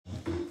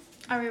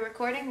Are we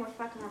recording? We're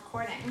fucking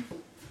recording.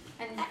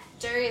 And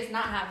Jerry is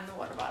not having the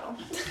water bottle.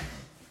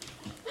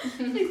 I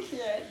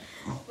can't.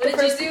 What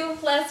did you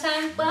do last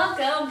time?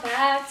 Welcome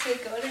back to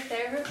Go to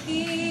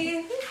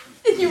Therapy.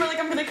 You were like,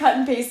 I'm gonna cut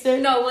and paste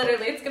it. No,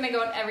 literally, it's gonna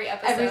go in every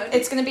episode.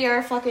 It's gonna be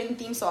our fucking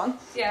theme song.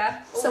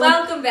 Yeah. Someone-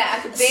 Welcome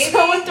back, baby.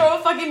 Someone throw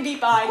a fucking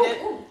beat behind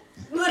it. Ooh.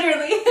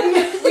 Literally,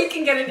 we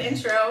can get an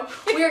intro.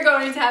 We are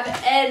going to have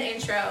an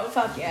intro.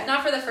 Fuck yeah.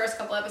 Not for the first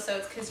couple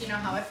episodes, because you know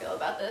how I feel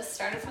about this.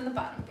 Started from the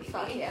bottom, baby.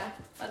 Fuck yeah.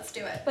 Let's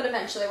do it. But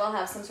eventually we'll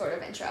have some sort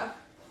of intro.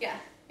 Yeah,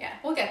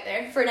 we'll get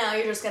there. For now,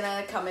 you're just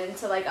gonna come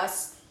into like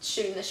us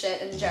shooting the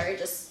shit and Jerry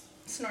just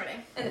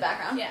Snorting. in the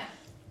background. Yeah.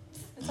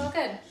 It's all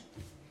good.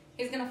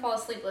 He's gonna fall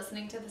asleep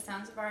listening to the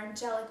sounds of our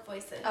angelic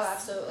voices. Oh,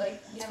 absolutely.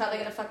 He's probably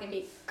gonna fucking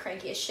be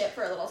cranky as shit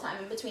for a little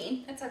time in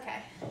between. It's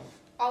okay.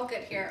 All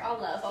good here. All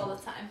love all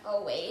the time.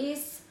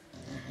 Always.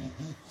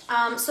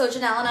 So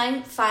Janelle and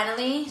I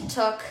finally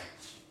took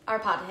our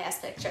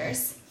podcast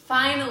pictures.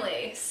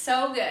 Finally.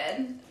 So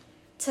good.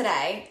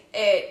 Today,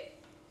 it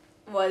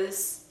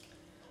was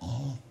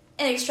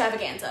an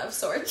extravaganza of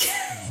sorts.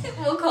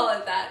 We'll call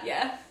it that,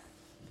 yeah.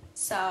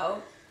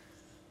 So,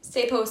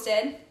 stay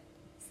posted.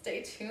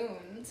 Stay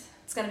tuned.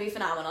 It's gonna be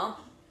phenomenal.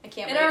 I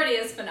can't It wait. already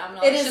is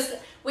phenomenal. It It's is-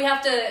 just we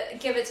have to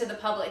give it to the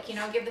public,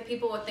 give the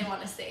people what they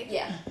want to see.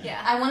 Yeah.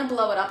 Yeah. I want to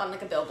blow it up on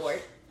like a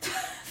billboard.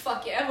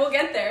 Fuck yeah, we'll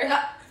get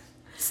there.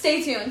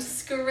 Stay tuned.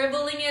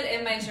 Scribbling it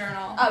in my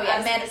journal. Oh yeah,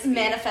 as we speak.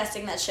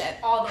 manifesting that shit.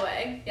 All the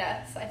way.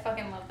 Yes, I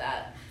fucking love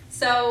that.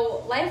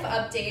 So, life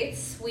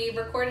updates. We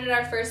recorded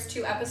our first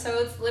 2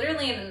 episodes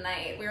literally in a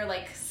night. We were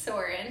like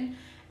soaring.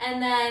 And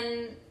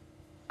then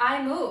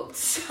I moved.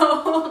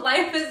 So,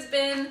 life has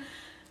been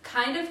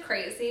kind of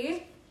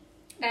crazy.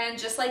 And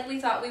just like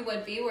we thought we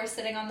would be, we're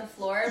sitting on the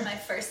floor in my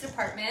first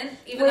apartment.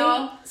 Even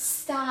though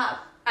stop.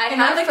 I In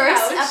have our a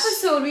first couch.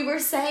 episode, we were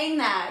saying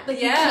that.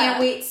 Like, Yeah. you can't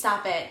wait,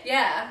 stop it.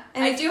 Yeah,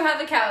 And I it's- do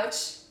have a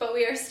couch, but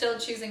we are still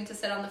choosing to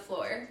sit on the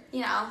floor.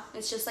 You know,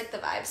 it's just like the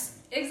vibes.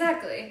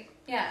 Exactly.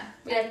 Yeah.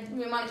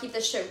 We want to keep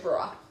this shit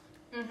raw.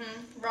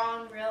 Mm-hmm.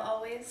 Raw and real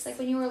always. It's like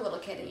when you were a little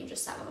kid and you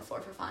just sat on the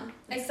floor for fun.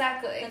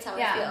 Exactly. That's how I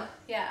yeah. feel.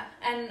 Yeah.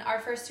 And our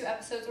first 2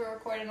 episodes were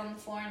recorded on the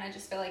floor, and I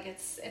just feel like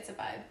it's a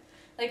vibe.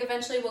 Like,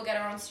 eventually we'll get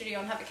our own studio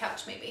and have a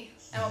couch, maybe.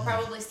 And we'll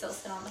probably still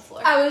sit on the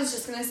floor. I was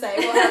just gonna say,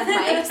 we'll have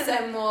mics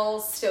and we'll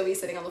still be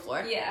sitting on the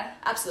floor. Yeah.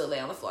 Absolutely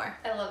on the floor.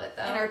 I love it,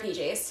 though. In our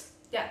PJs.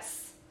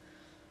 Yes.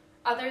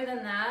 Other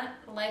than that,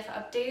 life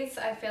updates,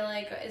 I feel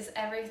like, is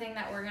everything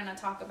that we're going to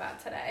talk about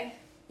today.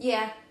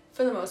 Yeah,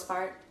 for the most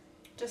part.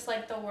 Just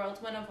like the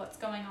whirlwind of what's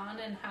going on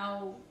and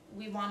how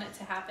we want it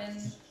to happen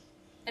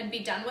and be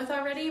done with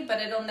already,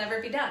 but it'll never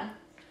be done.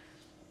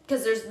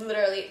 Because there's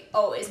literally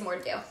always more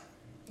to do.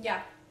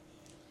 Yeah.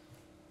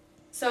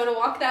 So to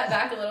walk that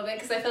back a little bit,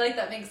 because I feel like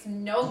that makes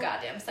no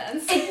goddamn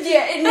sense.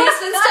 It makes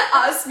sense to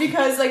us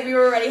because, like, we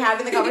were already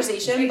having the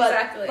conversation,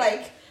 Exactly. but,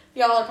 like,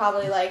 y'all are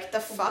probably like, the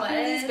fuck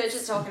are these What?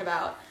 bitches talking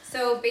about?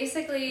 So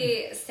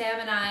basically, Sam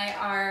and I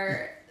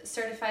are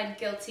certified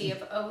guilty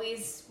of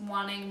always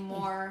wanting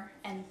more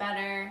and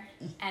better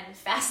and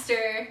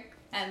faster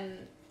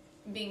and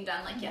being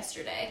done like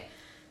yesterday.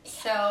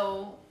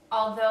 So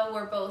although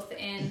we're both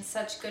in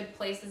such good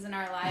places in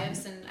our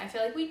lives, and I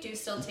feel like we do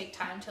still take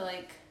time to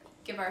like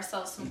give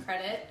ourselves some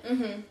credit,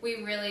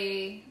 we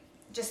really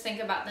just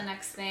think about the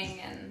next thing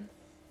and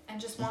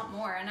just want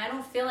more. And I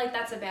don't feel like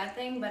that's a bad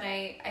thing, but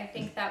I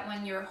think that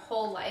when your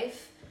whole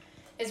life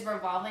is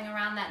revolving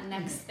around that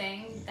next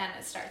thing, then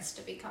it starts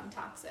to become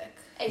toxic.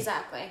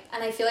 Exactly.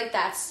 And I feel like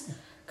that's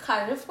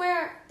kind of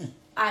where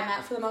I'm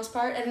at for the most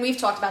part. And we've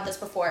talked about this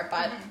before,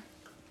 but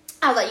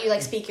I'll let you,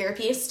 like, speak your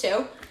piece,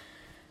 too.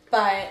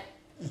 But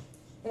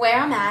where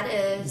I'm at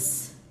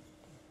is,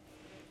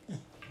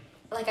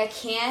 like, I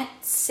can't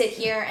sit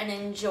here and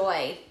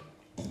enjoy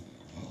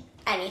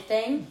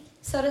anything,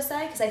 so to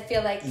say, because I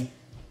feel like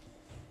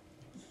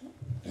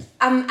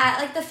I'm at,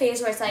 like, the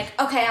phase where it's like,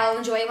 okay, I'll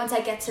enjoy it once I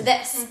get to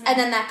this. And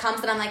then that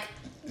comes and I'm like,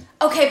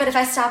 okay, but if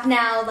I stop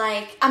now,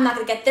 like, I'm not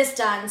going to get this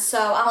done, so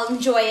I'll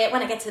enjoy it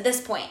when I get to this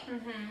point.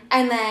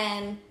 And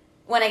then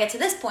when I get to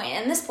this point,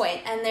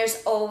 and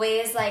there's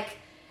always, like,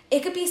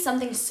 it could be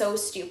something so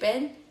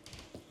stupid,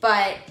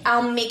 but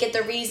I'll make it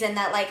the reason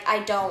that, like, I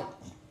don't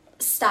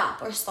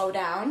stop or slow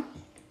down.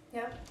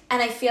 Yep.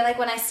 And I feel like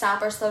when I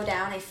stop or slow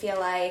down, I feel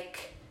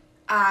like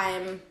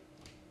I'm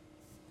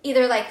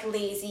either, like,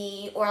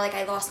 lazy or, like,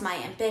 I lost my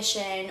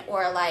ambition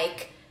or,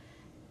 like,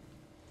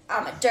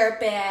 I'm a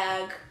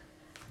dirtbag.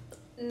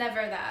 Never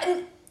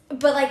that.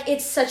 But, like,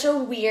 it's such a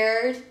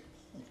weird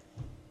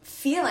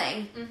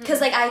feeling.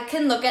 Because, like, I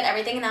can look at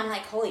everything and I'm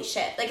like, holy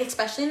shit. Like,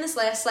 especially in this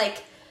last,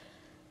 like,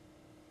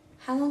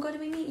 how long ago did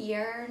we meet?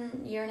 Year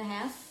and a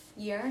half?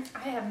 Year? I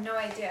have no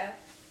idea.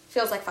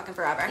 Feels like fucking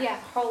forever. Yeah,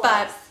 whole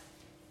But life.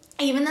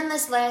 even in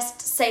this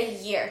last, say,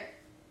 year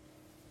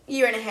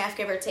and a half,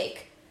 give or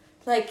take,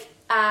 like,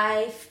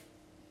 I've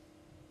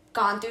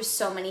gone through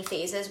so many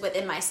phases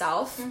within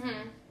myself.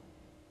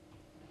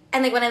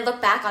 And, like, when I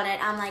look back on it,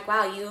 I'm like,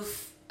 wow,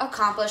 you've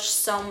accomplished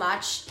so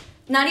much.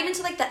 Not even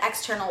to, like, the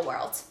external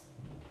world.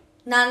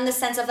 not in the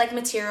sense of like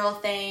material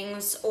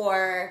things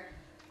or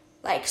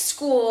like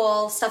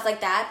school, stuff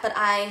like that, but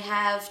I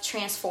have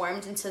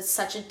transformed into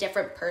such a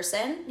different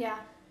person. Yeah.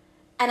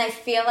 And I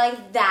feel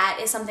like that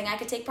is something I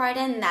could take pride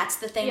in. That's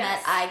the thing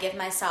Yes. that I give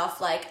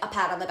myself like a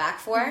pat on the back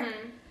for.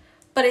 Mm-hmm.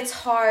 But it's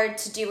hard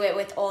to do it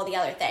with all the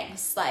other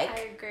things, like I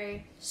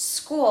agree.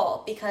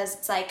 school, because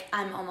it's like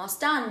I'm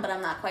almost done, but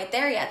I'm not quite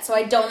there yet. So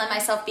I don't let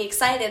myself be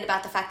excited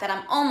about the fact that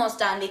I'm almost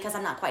done because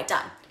I'm not quite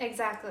done.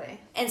 Exactly.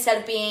 Instead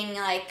of being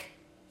like,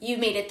 you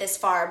made it this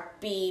far,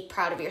 be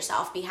proud of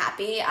yourself, be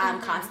happy. I'm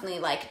constantly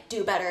like,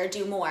 do better,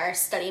 do more,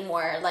 study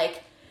more.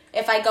 Like,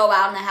 if I go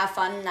out and I have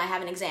fun and I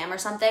have an exam or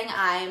something,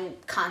 I'm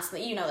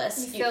constantly, you know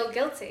this. You feel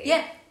guilty.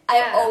 Yeah.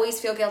 I always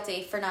feel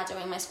guilty for not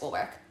doing my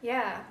schoolwork.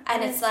 Yeah.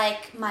 And it's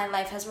like my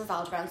life has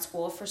revolved around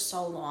school for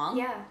so long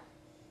Yeah.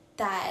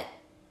 that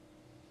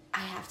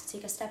I have to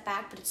take a step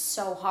back, but it's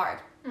so hard.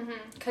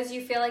 Because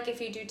you feel like if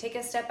you do take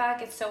a step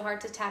back, it's so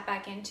hard to tap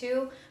back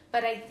into.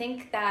 But I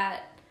think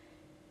that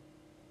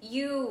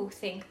you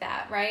think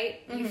that,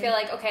 right? You feel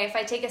like, okay, if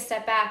I take a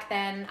step back,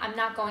 then I'm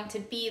not going to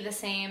be the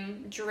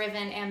same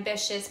driven,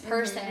 ambitious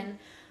person.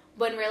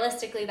 When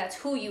realistically, that's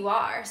who you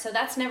are. So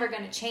that's never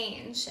going to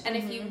change. And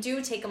if you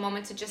do take a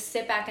moment to just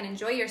sit back and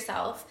enjoy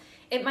yourself,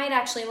 it might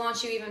actually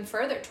launch you even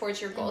further towards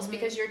your goals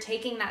because you're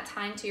taking that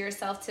time to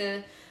yourself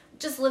to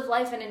just live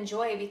life and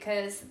enjoy,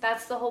 because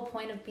that's the whole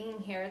point of being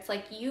here. It's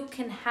like you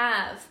can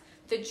have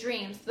the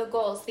dreams, the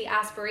goals, the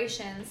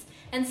aspirations,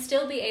 and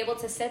still be able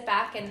to sit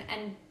back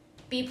and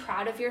be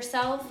proud of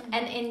yourself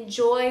and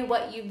enjoy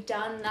what you've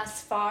done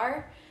thus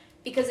far.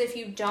 Because if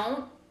you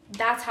don't,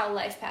 that's how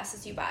life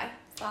passes you by.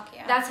 Fuck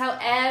yeah. That's how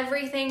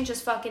everything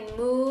just fucking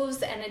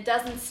moves and it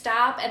doesn't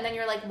stop. And then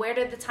you're like, where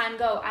did the time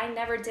go? I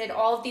never did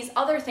all of these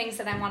other things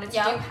that I wanted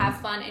to do.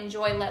 Have fun,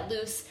 enjoy, let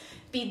loose,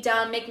 be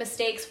dumb, make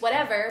mistakes,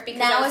 whatever. Because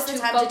now is the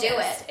time to do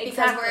it.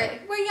 Exactly.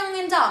 Because we're young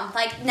and dumb.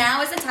 Like,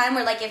 now is the time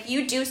where, like, if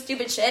you do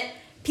stupid shit,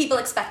 people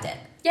expect it.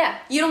 Yeah.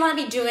 You don't want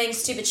to be doing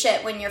stupid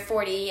shit when you're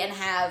 40 and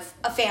have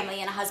a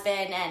family and a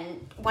husband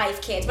and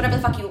wife, kids, whatever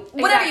the fuck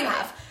whatever you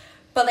have.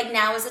 But, like,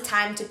 now is the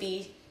time to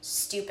be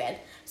stupid.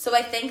 So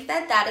I think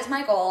that is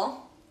my goal,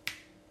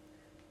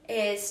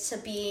 is to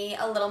be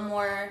a little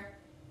more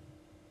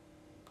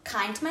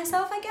kind to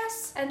myself, I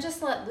guess. And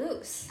just let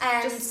loose.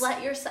 And just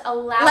let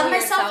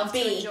yourself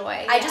be. To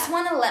enjoy. I just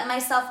want to let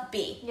myself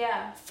be.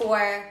 Yeah.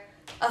 For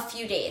a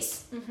few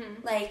days.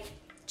 Like,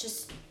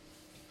 just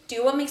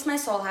do what makes my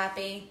soul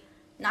happy.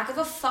 Not give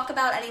a fuck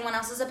about anyone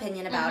else's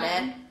opinion about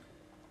it.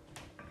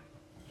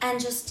 And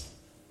just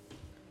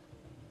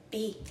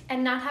be.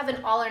 And not have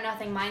an all or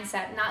nothing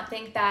mindset. Not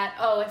think that,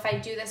 oh, if I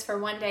do this for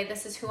one day,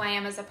 this is who I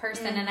am as a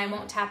person, and I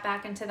won't tap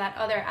back into that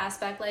other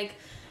aspect. Like,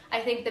 I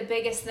think the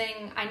biggest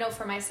thing I know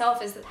for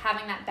myself is that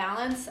having that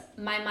balance.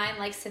 My mind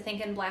likes to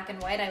think in black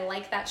and white. I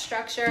like that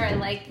structure. I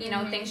like,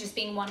 things just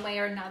being one way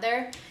or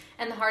another.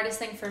 And the hardest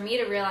thing for me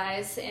to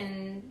realize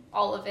in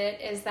all of it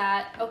is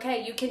that,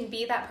 okay, you can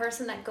be that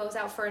person that goes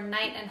out for a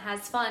night and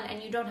has fun,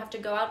 and you don't have to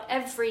go out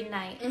every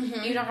night.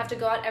 You don't have to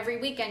go out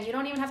every weekend. You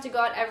don't even have to go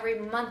out every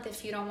month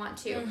if you don't want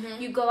to.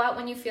 You go out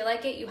when you feel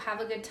like it, you have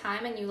a good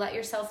time, and you let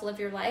yourself live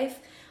your life.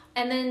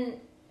 And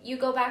then you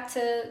go back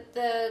to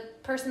the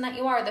person that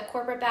you are, the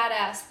corporate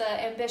badass,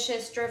 the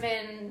ambitious,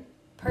 driven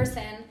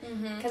person,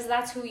 because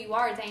that's who you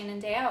are day in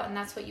and day out, and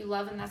that's what you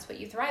love and that's what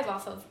you thrive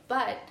off of.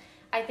 But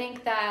I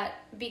think that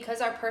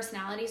because our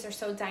personalities are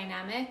so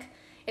dynamic,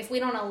 if we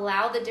don't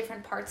allow the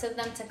different parts of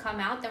them to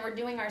come out, then we're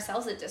doing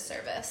ourselves a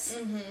disservice.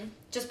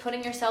 Just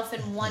putting yourself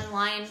in one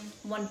line,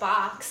 one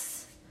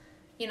box,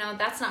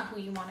 that's not who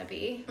you want to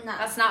be. No.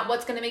 That's not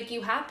what's going to make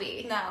you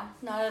happy. No,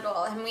 not at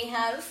all. And we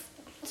have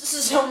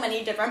so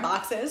many different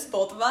boxes,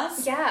 both of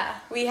us. Yeah.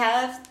 We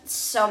have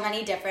so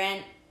many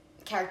different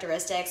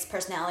characteristics,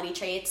 personality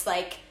traits.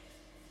 Like,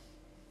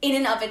 in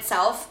and of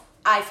itself,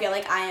 I feel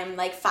like I am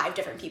like 5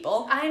 different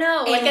people. I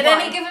know. Like at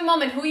any given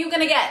moment, who are you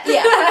gonna get?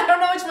 Yeah. I don't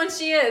know which one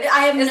she is.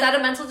 Is that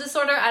a mental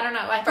disorder? I don't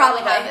know. I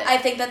probably have it. I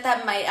think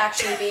that might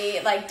actually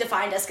be like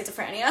defined as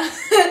schizophrenia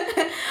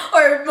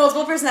or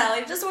multiple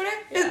personality disorder.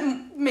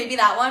 Yeah. Maybe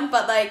that one,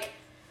 but like.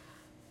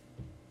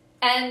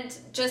 And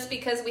just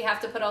because we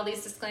have to put all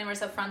these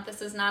disclaimers up front,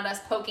 this is not us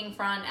poking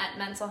fun at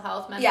mental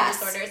health, mental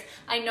disorders.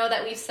 I know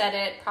that we've said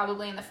it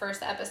probably in the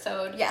first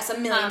episode. Yes, a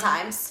million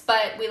times.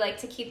 But we like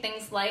to keep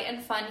things light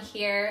and fun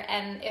here.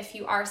 And if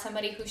you are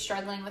somebody who's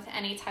struggling with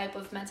any type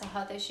of mental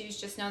health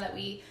issues, just know that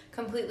we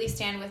completely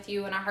stand with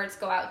you and our hearts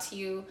go out to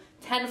you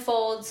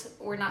tenfold.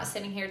 We're not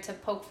sitting here to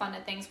poke fun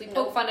at things. We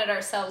poke fun at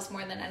ourselves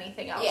more than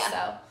anything else.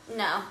 Yeah. So.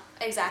 No,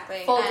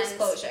 exactly. Full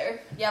disclosure.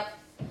 Yep.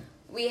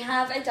 We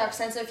have a dark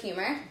sense of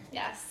humor.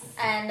 Yes.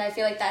 And I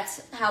feel like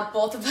that's how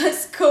both of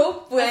us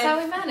cope with... That's how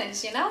we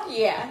manage,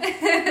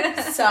 Yeah.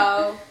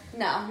 So,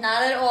 no,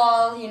 not at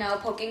all,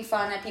 poking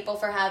fun at people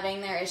for having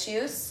their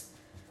issues.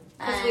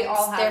 Because we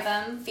all have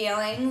them.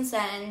 Feelings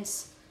and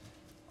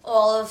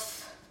all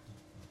of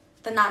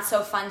the not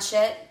so fun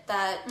shit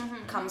that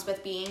comes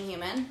with being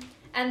human.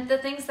 And the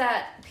things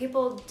that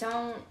people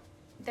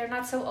they're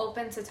not so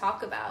open to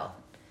talk about,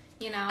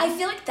 I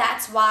feel like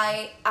that's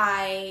why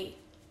I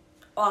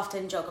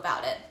often joke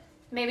about it.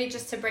 Maybe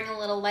just to bring a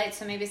little light,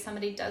 so maybe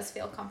somebody does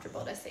feel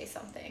comfortable to say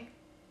something.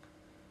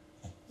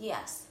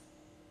 Yes.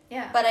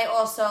 Yeah. But I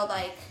also,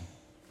 like,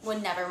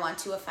 would never want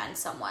to offend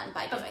someone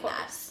by doing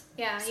that.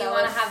 Yeah, So you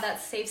want to if- have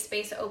that safe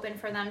space open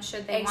for them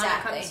should they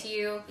Exactly. want to come to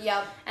you.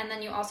 Yep. And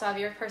then you also have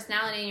your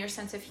personality and your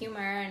sense of humor,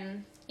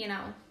 and, you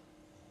know,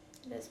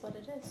 it is what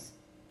it is.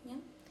 Yeah.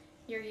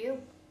 You're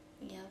you.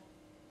 Yep.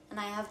 And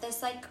I have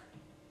this, like,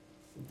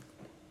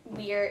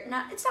 weird,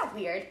 it's not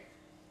weird,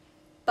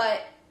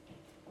 but,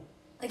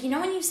 like, you know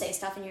when you say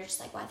stuff and you're just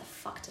like, why the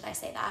fuck did I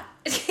say that?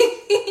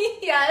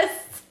 Yes.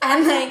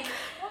 And, like,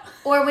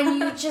 or when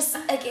you just,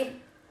 like, if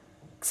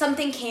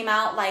something came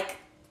out, like,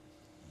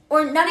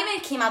 or not even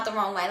it came out the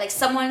wrong way, like,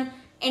 someone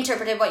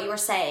interpreted what you were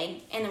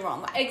saying in the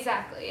wrong way.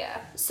 Exactly,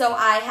 yeah. So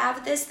I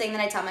have this thing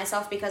that I tell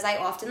myself because I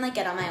often, like,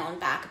 get on my own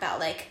back about,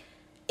 like,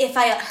 if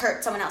I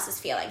hurt someone else's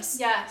feelings.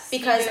 Yes,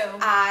 Because you do.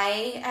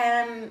 I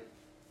am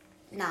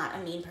not a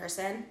mean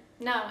person.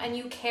 No, and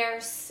you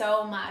care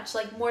so much,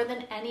 like more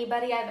than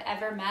anybody I've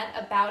ever met,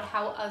 about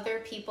how other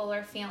people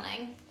are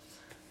feeling.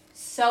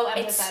 So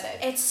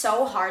empathetic. It's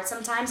so hard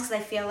sometimes because I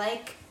feel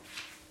like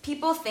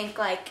people think,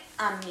 like,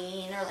 I'm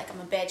mean or, like, I'm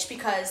a bitch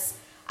because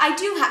I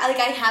do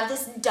I have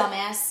this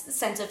dumbass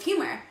sense of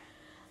humor.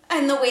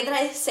 And the way that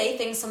I say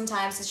things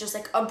sometimes is just,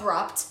 like,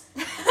 abrupt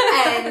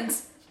and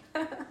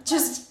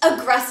just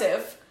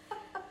aggressive.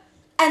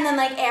 And then,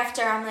 like,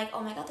 after, I'm like, oh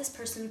my god, this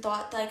person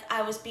thought, like,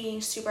 I was being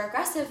super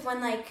aggressive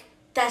when, like,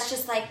 that's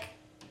just, like,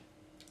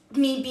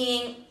 me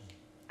being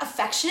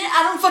affectionate.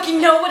 I don't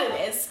fucking know what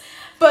it is.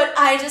 But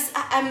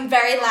I'm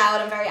very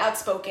loud, I'm very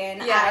outspoken.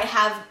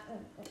 Yeah.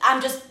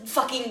 I'm just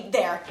fucking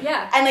there.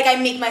 Yeah. And, like, I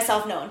make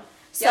myself known.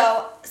 So,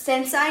 Yep.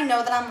 since I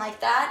know that I'm like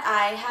that,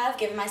 I have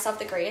given myself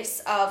the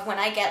grace of when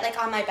I get,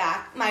 like, on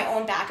my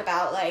own back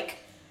about, like,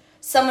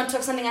 someone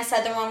took something I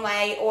said the wrong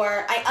way,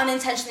 or I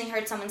unintentionally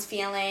hurt someone's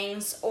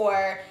feelings,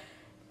 or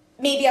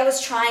maybe I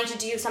was trying to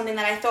do something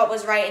that I thought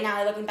was right, and now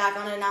I'm looking back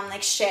on it and I'm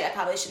like, shit, I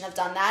probably shouldn't have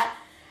done that.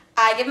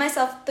 I give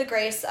myself the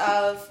grace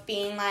of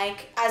being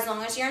like, as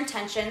long as your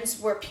intentions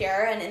were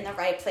pure and in the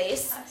right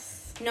place,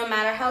 Yes. no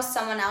matter how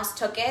someone else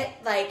took it,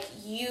 like,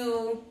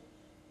 you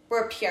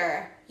were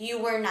pure, you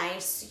were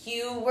nice,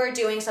 you were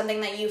doing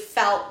something that you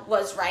felt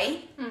was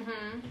right,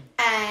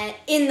 and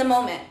in the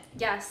moment.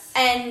 Yes.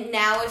 And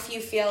now if you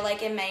feel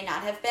like it may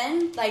not have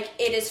been, like,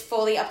 it is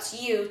fully up to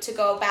you to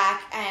go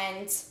back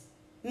and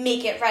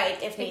make it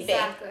right if need be.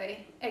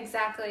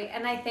 Exactly.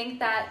 And I think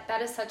that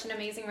is such an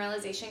amazing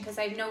realization, because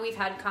I know we've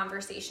had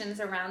conversations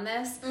around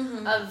this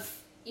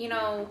of, you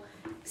know,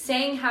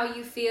 saying how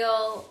you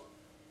feel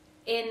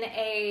in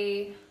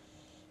a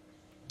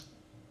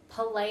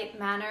polite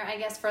manner, I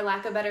guess, for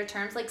lack of better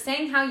terms, like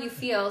saying how you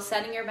feel,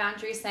 setting your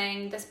boundaries,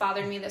 saying this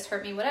bothered me, this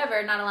hurt me,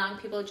 whatever, not allowing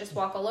people to just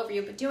walk all over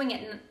you, but doing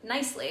it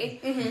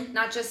nicely,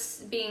 not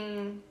just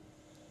being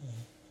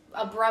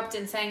abrupt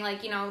and saying,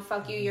 like, you know,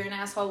 fuck you, you're an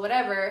asshole,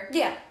 whatever.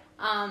 Yeah.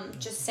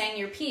 Just saying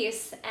your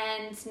piece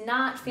and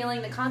not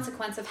feeling the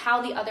consequence of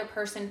how the other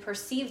person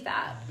perceived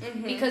that.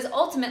 Because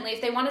ultimately,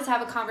 if they wanted to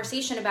have a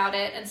conversation about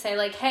it and say,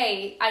 like,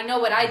 hey, I know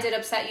what I did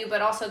upset you,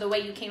 but also the way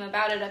you came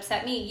about it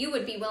upset me, you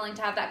would be willing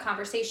to have that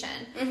conversation.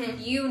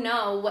 You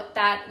know what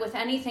that, with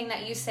anything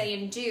that you say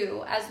and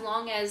do, as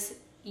long as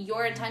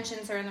your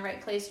intentions are in the right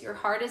place, your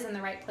heart is in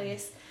the right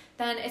place,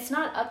 then it's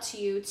not up to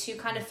you to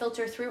kind of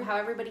filter through how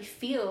everybody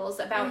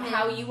feels about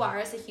how you are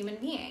as a human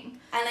being.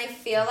 And I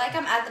feel like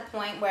I'm at the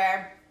point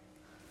where,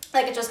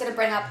 like, it's just going to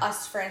bring up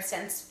us, for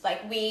instance.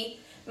 Like, me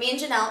and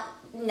Janelle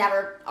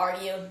never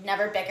argue,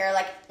 never bicker,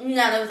 like,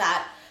 none of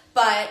that.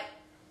 But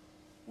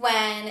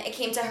when it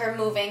came to her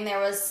moving, there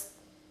was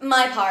on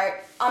my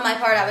part,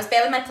 I was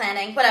bad with my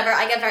planning, whatever,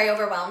 I get very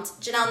overwhelmed.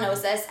 Janelle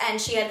knows this,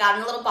 and she had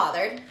gotten a little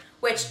bothered,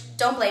 which,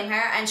 don't blame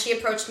her, and she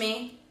approached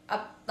me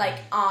like,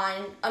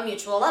 on a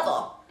mutual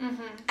level.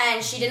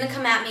 And she didn't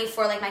come at me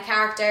for, like, my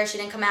character. She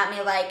didn't come at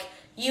me like,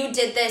 you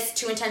did this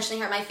to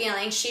intentionally hurt my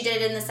feelings. She did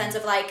it in the sense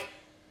of, like,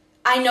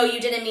 I know you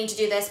didn't mean to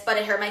do this, but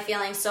it hurt my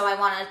feelings, so I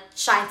want to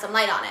shine some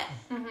light on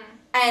it.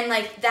 And,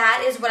 like,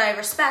 that is what I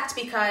respect,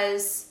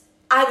 because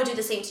I would do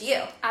the same to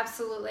you.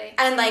 Absolutely.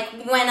 And, like,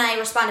 when I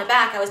responded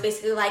back, I was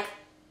basically like,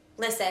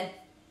 listen,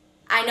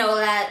 I know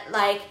that,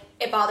 like,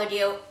 it bothered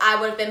you. I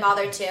would have been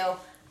bothered too.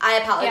 I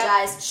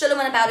apologize. Should have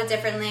went about it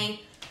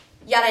differently.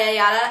 Yada, yada,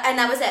 yada. And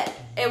that was it.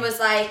 It was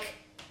like,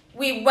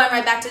 we went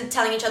right back to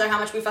telling each other how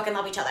much we fucking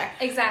love each other.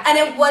 Exactly.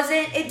 And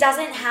it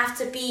doesn't have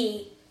to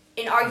be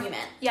an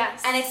argument.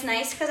 Yes. And it's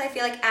nice because I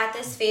feel like at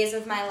this phase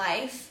of my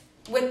life,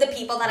 with the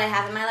people that I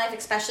have in my life,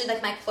 especially,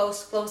 like, my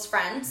close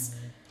friends,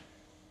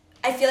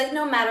 I feel like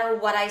no matter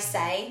what I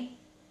say,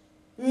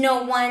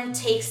 no one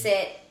takes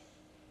it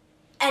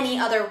any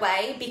other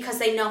way because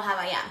they know how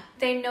I am.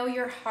 They know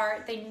your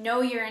heart. They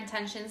know your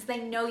intentions. They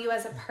know you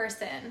as a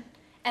person.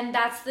 And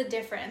that's the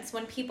difference.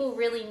 When people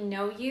really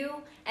know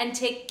you and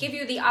give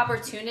you the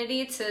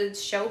opportunity to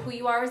show who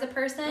you are as a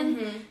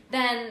person,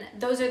 then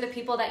those are the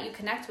people that you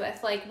connect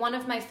with. Like, one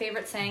of my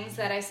favorite sayings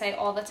that I say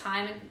all the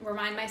time and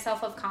remind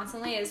myself of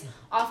constantly is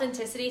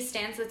authenticity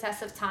stands the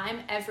test of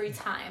time every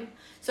time.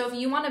 So if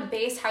you want to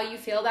base how you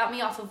feel about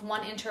me off of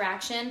one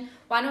interaction,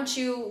 why don't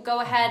you go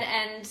ahead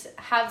and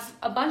have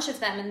a bunch of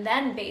them and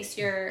then base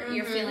your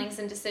feelings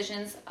and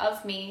decisions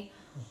of me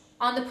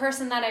on the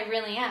person that I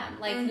really am.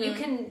 Like,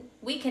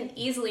 we can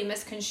easily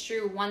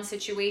misconstrue one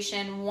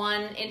situation,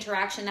 one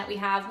interaction that we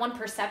have, one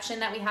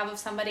perception that we have of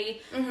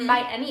somebody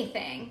by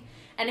anything.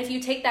 And if you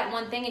take that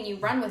one thing and you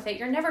run with it,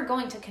 you're never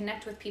going to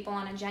connect with people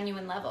on a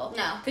genuine level.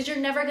 No. Because you're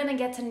never going to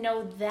get to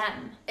know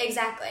them.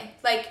 Exactly.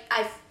 Like,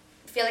 I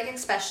feel like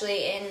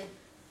especially in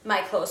my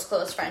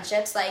close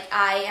friendships, like,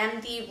 I am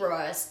the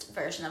rawest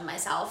version of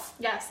myself.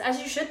 Yes, as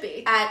you should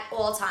be. At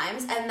all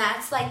times. And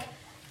that's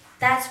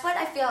what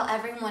I feel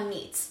everyone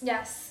needs.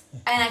 Yes.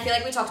 And I feel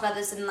like we talked about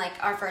this in, like,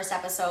 our first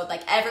episode.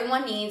 Like,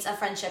 everyone needs a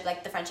friendship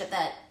like the friendship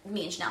that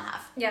me and Chanel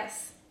have.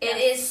 Yes. It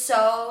is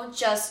so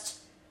just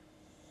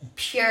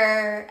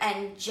pure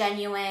and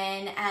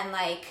genuine and,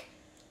 like...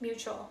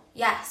 mutual.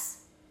 Yes.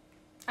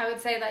 I would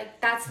say,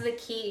 like, that's the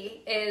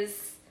key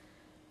is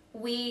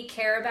we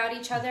care about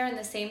each other in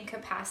the same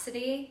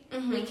capacity.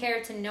 We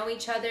care to know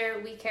each other.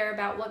 We care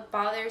about what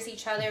bothers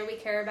each other. We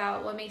care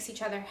about what makes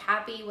each other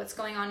happy, what's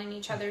going on in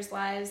each other's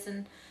lives.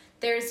 And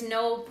there's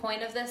no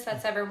point of this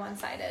that's ever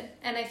one-sided.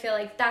 And I feel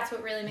like that's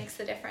what really makes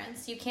the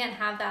difference. You can't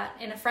have that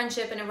in a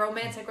friendship, in a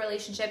romantic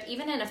relationship,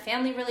 even in a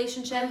family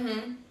relationship.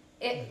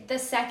 The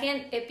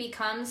second it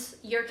becomes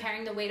you're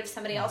carrying the weight of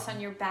somebody else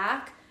on your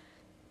back,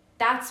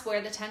 that's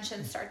where the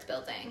tension starts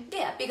building.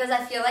 Yeah, because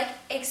I feel like,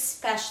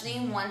 especially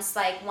once,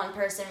 like, one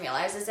person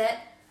realizes it,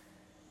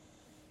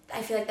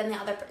 I feel like then the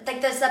other... Like,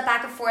 there's that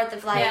back and forth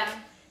of, like...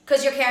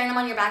 Because you're carrying them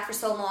on your back for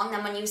so long,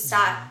 then when you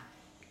stop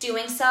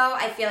doing so,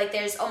 I feel like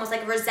there's almost,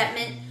 like,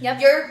 resentment.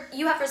 Yep.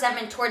 You have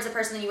resentment towards the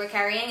person that you were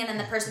carrying, and then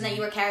the person that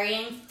you were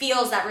carrying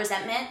feels that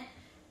resentment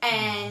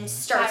and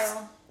starts...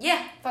 Spiral.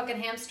 Yeah.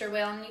 Fucking hamster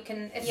wheel, and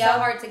it's so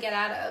hard to get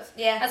out of.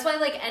 Yeah. That's why,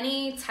 like,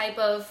 any type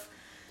of...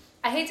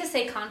 I hate to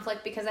say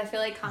conflict because I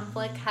feel like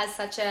conflict has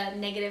such a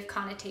negative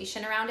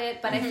connotation around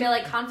it, but I feel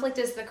like conflict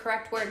is the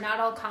correct word. Not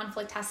all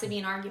conflict has to be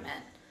an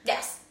argument.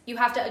 Yes. You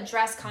have to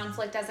address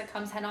conflict as it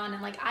comes head on,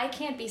 and, like, I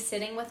can't be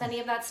sitting with any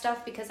of that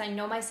stuff because I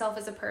know myself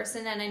as a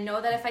person, and I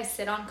know that if I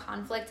sit on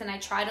conflict and I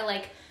try to,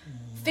 like,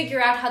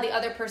 figure out how the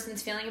other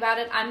person's feeling about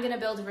it, I'm going to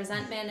build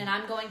resentment, and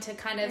I'm going to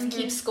kind of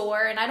keep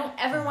score, and I don't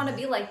ever want to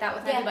be like that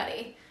with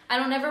anybody. I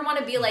don't ever want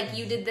to be like,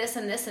 you did this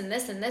and this and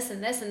this and this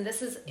and this and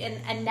this is,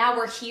 and now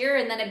we're here,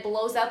 and then it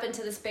blows up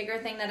into this bigger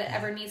thing that it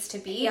ever needs to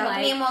be. Yeah, like,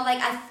 I mean, well,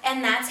 like,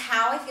 and that's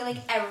how I feel like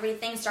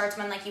everything starts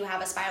when, like, you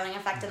have a spiraling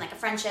effect in, like, a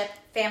friendship,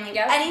 family,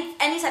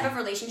 any type of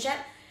relationship.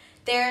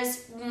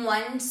 There's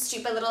one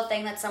stupid little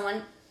thing that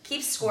someone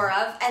keeps score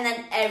of, and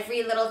then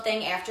every little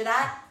thing after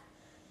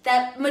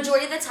that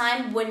majority of the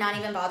time would not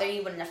even bother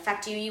you, wouldn't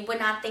affect you, you would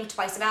not think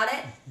twice about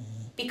it,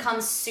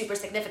 becomes super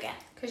significant.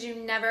 Because you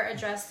never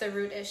address the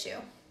root issue.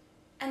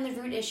 And the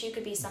root issue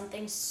could be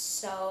something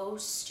so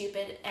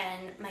stupid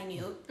and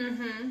minute.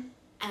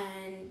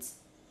 And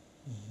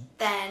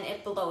then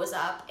it blows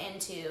up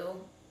into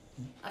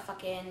a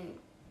fucking...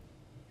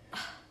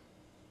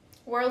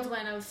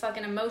 whirlwind of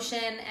fucking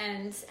emotion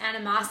and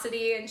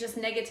animosity and just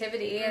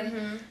negativity.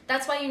 And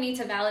that's why you need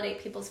to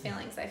validate people's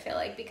feelings, I feel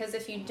like. Because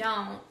if you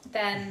don't,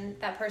 then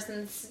that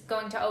person's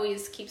going to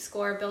always keep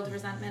score, build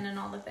resentment, and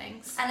all the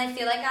things. And I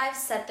feel like I've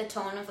set the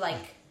tone of,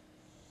 like...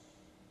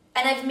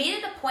 And I've made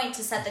it a point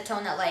to set the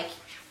tone that, like,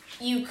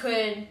 you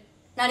could,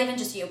 not even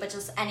just you, but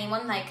just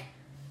anyone, like,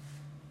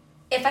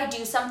 if I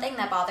do something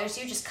that bothers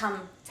you, just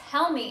come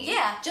tell me.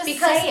 Yeah. Just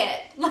say it.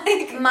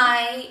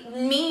 Like,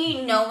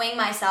 me knowing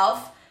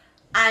myself,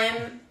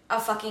 I'm a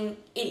fucking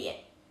idiot.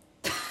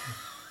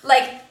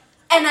 Like,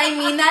 and I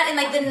mean that in,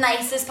 like, the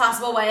nicest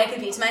possible way I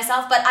could be to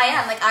myself, but I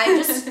am. Like,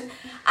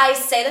 I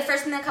say the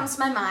first thing that comes to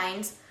my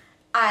mind.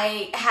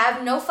 I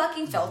have no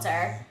fucking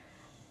filter.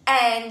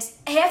 And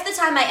half the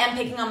time I am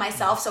picking on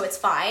myself, so it's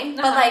fine.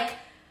 But, like,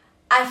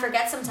 I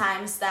forget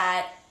sometimes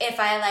that if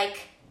I,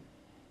 like,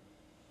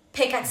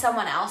 pick at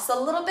someone else a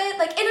little bit,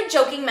 like, in a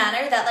joking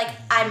manner, that, like,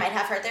 I might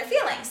have hurt their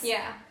feelings.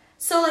 Yeah.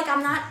 So, like,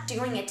 I'm not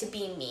doing it to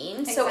be mean.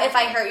 Exactly. So if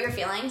I hurt your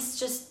feelings,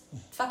 just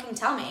fucking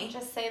tell me.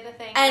 Just say the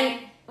thing. And,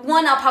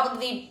 one, I'll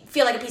probably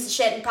feel like a piece of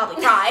shit and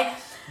probably cry.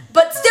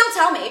 But still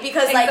tell me,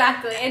 because, like...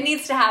 Exactly. It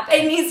needs to happen.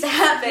 It needs to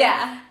happen.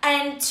 Yeah.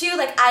 And, two,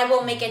 like, I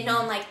will make it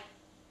known, like,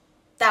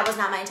 that was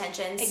not my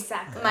intentions.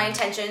 Exactly. My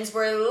intentions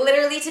were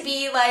literally to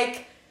be,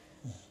 like,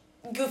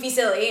 goofy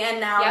silly, and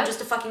now I'm Yep.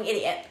 just a fucking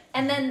idiot.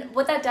 And then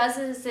what that does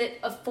is it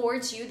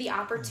affords you the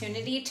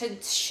opportunity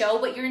to show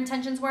what your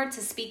intentions were,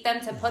 to speak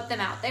them, to put them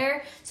out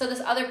there. So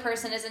this other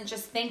person isn't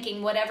just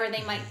thinking whatever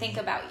they might think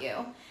about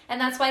you. And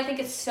that's why I think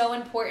it's so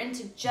important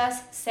to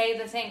just say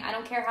the thing. I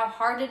don't care how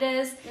hard it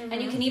is. Mm-hmm.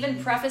 And you can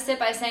even preface it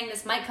by saying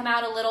this might come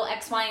out a little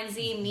X, Y, and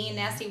Z, mean,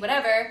 nasty,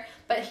 whatever.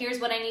 But here's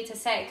what I need to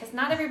say. Because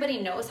not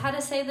everybody knows how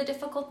to say the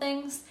difficult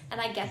things.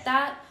 And I get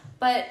that.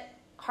 But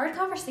hard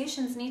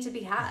conversations need to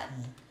be had.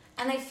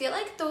 And I feel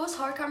like those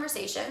hard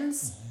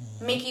conversations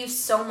make you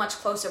so much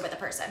closer with a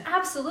person.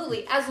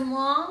 Absolutely. As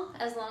long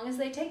as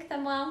they take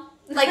them well.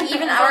 Like,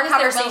 even As our long as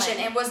they're conversation,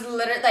 willing. it was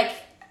literally, like,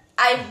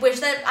 I wish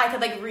that I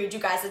could, like, read you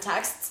guys the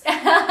texts.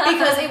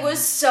 Because it was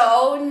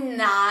so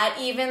not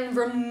even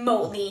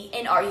remotely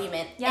an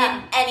argument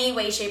in any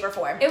way, shape, or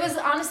form. It was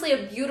honestly a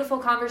beautiful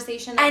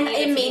conversation. That And needed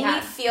it to be made me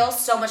had. feel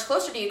so much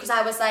closer to you, because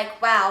I was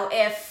like, wow,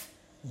 if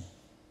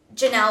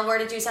Janelle were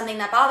to do something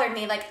that bothered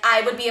me, like,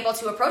 I would be able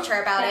to approach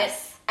her about it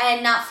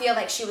and not feel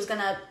like she was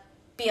gonna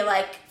be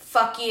like,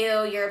 fuck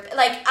you, you're,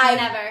 like, I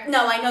Never.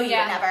 No, I know you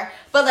would never.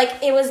 But,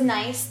 like, it was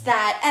nice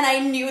that, and I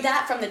knew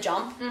that from the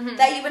jump,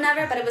 that you would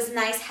never, but it was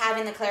nice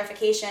having the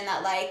clarification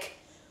that, like,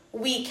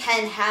 we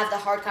can have the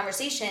hard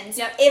conversations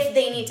if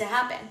they need to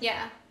happen.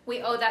 Yeah.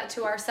 We owe that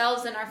to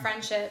ourselves and our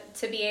friendship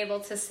to be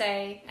able to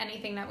say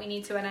anything that we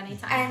need to at any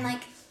time. And,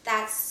 like,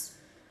 that's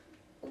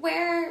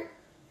where,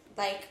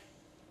 like,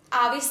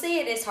 obviously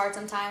it is hard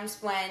sometimes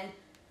when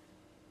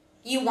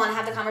you want to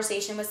have the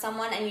conversation with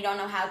someone and you don't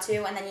know how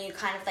to, and then you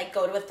kind of, like,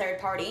 go to a third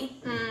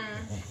party.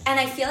 And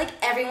I feel like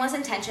everyone's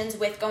intentions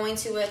with going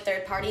to a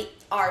third party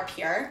are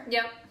pure.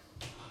 Yep.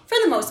 For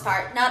the most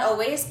part. Not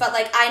always, but,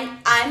 like,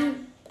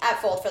 I'm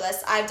at fault for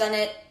this. I've done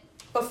it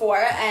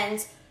before,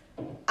 and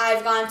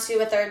I've gone to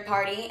a third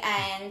party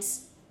and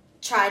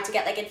tried to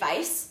get, like,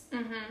 advice.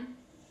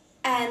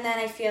 And then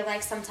I feel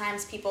like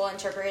sometimes people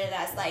interpret it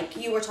as, like,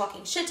 you were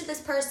talking shit to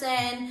this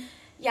person,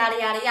 yada,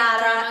 yada, yada.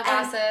 Drama,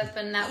 gossip,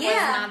 and that was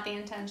not the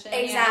intention.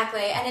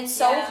 Exactly. And it's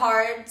so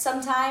hard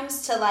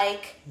sometimes to,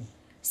 like,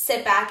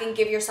 sit back and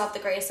give yourself the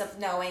grace of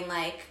knowing,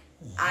 like,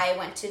 I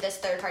went to this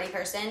third-party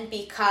person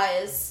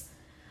because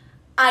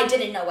I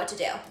didn't know what to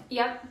do.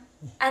 Yep.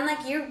 And,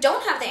 like, you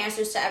don't have the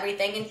answers to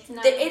everything.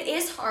 And it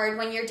is hard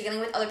when you're dealing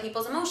with other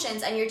people's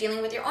emotions and you're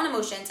dealing with your own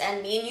emotions.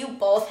 And me and you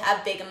both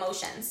have big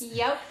emotions.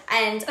 Yep.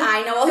 And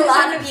I know a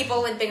lot of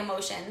people with big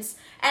emotions.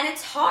 And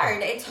it's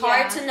hard. It's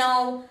hard to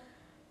know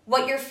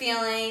what you're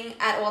feeling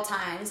at all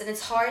times. And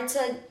it's hard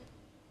to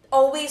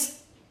always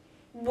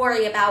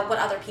worry about what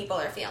other people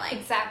are feeling.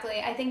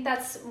 Exactly. I think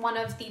that's one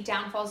of the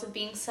downfalls of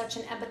being such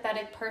an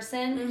empathetic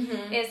person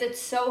is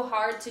it's so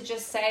hard to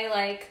just say,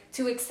 like,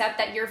 to accept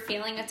that you're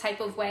feeling a type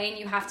of way and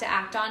you have to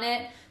act on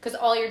it, because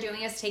all you're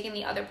doing is taking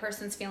the other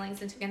person's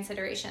feelings into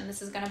consideration.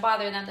 This is going to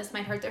bother them. This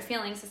might hurt their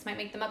feelings. This might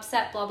make them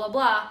upset, blah, blah,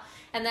 blah.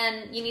 And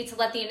then you need to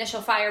let the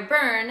initial fire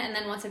burn, and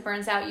then once it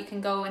burns out, you can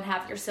go and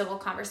have your civil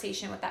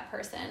conversation with that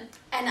person.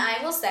 And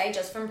I will say,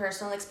 just from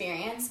personal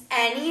experience,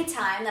 any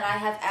time that I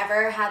have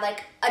ever had,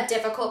 like, a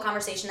difficult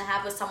conversation to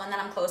have with someone that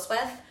I'm close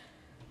with,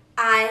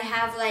 I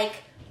have, like,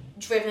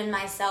 driven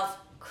myself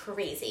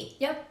crazy.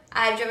 Yep.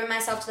 I've driven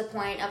myself to the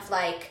point of,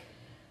 like,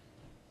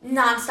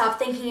 nonstop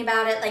thinking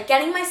about it, like,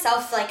 getting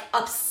myself, like,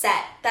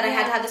 upset that I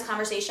had to have this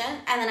conversation,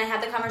 and then I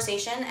have the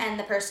conversation, and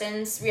the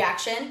person's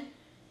reaction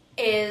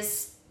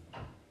is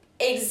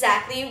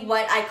exactly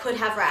what I could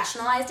have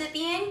rationalized it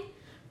being,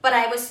 but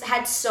I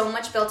had so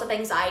much built up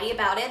anxiety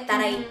about it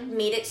that I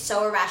made it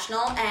so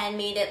irrational and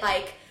made it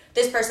like,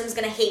 this person's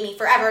gonna hate me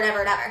forever and ever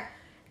and ever.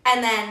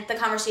 And then the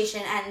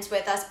conversation ends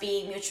with us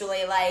being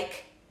mutually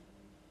like,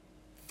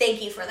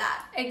 thank you for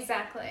that.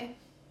 Exactly.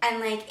 And,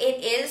 like,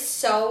 it is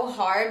so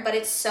hard, but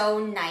it's so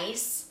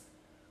nice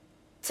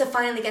to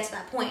finally get to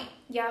that point.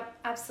 Yep,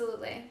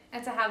 absolutely.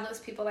 And to have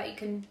those people that you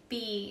can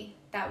be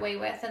that way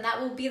with, and that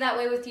will be that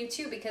way with you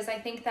too, because I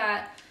think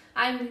that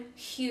I'm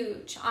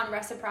huge on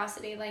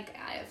reciprocity. Like,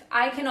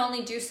 I can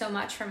only do so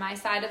much for my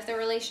side of the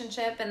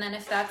relationship, and then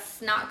if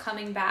that's not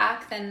coming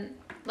back, then,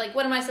 like,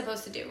 what am I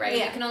supposed to do, right?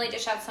 Yeah. You can only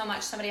dish out so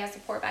much. Somebody has to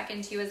pour back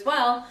into you as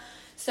well.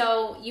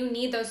 So you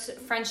need those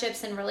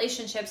friendships and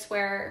relationships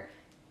where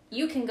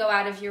you can go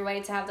out of your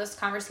way to have those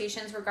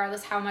conversations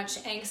regardless how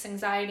much angst,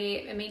 anxiety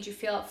it made you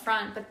feel up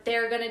front, but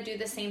they're going to do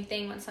the same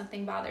thing when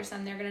something bothers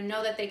them. They're going to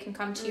know that they can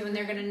come to you, and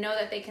they're going to know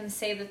that they can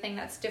say the thing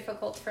that's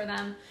difficult for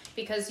them,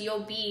 because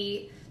you'll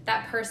be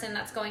that person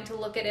that's going to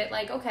look at it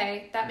like,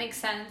 okay, that makes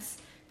sense,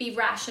 be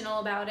rational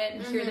about it,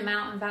 and hear them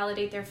out and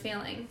validate their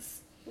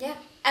feelings. Yeah.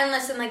 And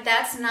listen, like,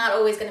 that's not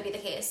always going to be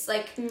the case.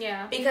 Like,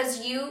 yeah,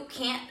 because you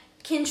can't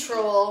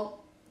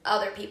control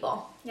other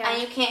people. Yeah.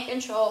 And you can't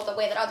control the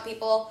way that other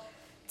people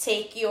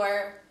take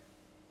your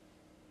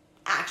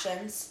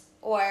actions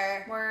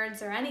or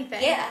words or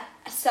anything. Yeah.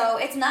 So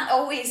it's not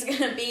always going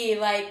to be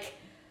like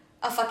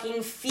a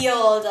fucking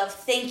field of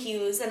thank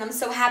yous and I'm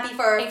so happy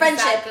for our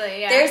friendship.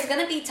 Yeah. There's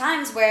going to be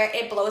times where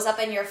it blows up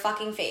in your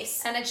fucking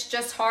face. And it's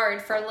just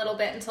hard for a little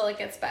bit until it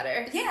gets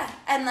better. Yeah.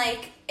 And,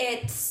 like,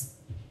 it's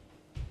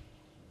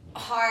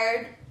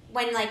hard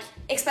when, like,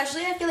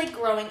 especially I feel like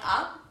growing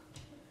up,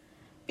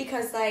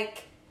 because,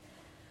 like,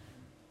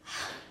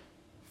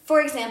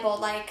 for example,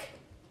 like,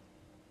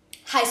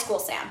 high school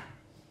Sam.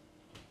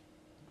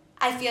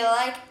 I feel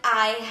like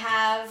I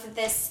have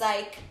this,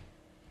 like,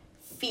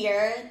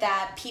 fear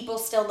that people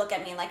still look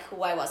at me like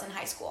who I was in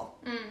high school.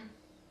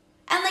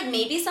 And, like,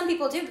 maybe some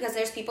people do, because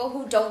there's people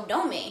who don't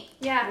know me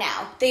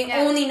now. They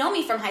only know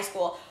me from high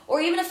school.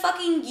 Or even a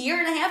fucking year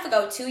and a half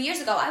ago, 2 years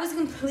ago, I was a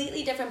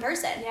completely different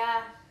person.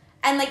 Yeah.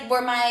 And, like,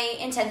 were my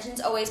intentions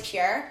always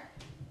pure?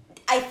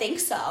 I think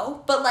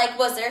so. But, like,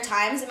 was there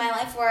times in my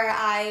life where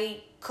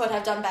I could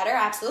have done better?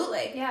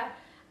 Absolutely. Yeah.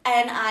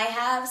 And I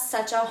have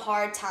such a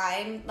hard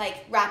time,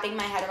 like, wrapping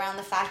my head around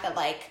the fact that,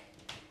 like,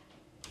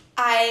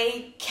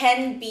 I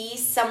can be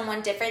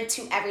someone different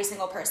to every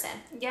single person.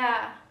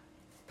 Yeah.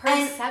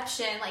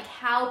 Perception, like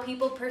how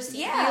people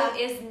perceive you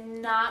is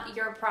not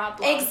your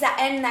problem.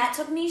 Exactly. And that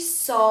took me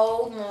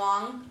so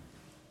long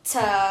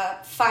to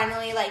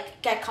finally,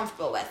 like, get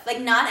comfortable with. Like,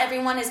 not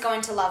everyone is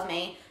going to love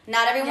me.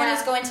 Not everyone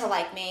is going to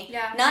like me.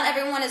 Yeah. Not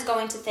everyone is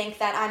going to think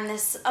that I'm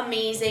this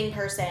amazing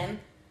person.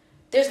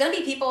 There's going to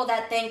be people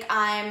that think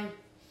I'm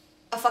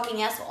a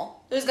fucking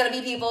asshole. There's going to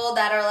be people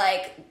that are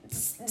like,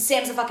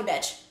 Sam's a fucking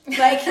bitch.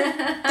 Like,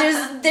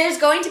 there's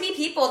going to be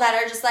people that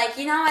are just like,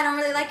 you know, I don't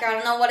really like her. I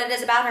don't know what it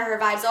is about her. Her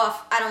vibe's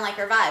off. I don't like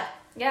her vibe.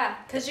 Yeah,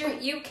 because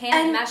you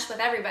can't mesh with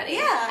everybody.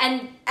 Yeah.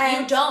 And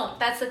you don't.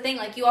 That's the thing.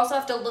 Like, you also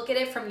have to look at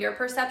it from your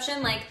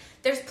perception. Like,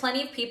 there's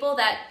plenty of people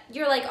that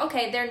you're like,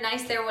 okay, they're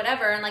nice, they're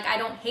whatever, and, like, I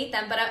don't hate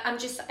them, but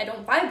I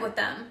don't vibe with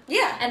them.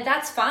 Yeah. And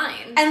that's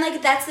fine. And,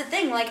 like, that's the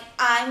thing. Like,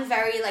 I'm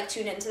very, like,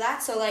 tuned into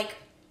that. So, like,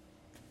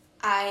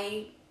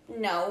 I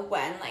know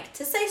when, like,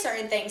 to say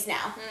certain things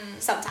now.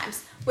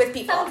 Sometimes. With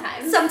people.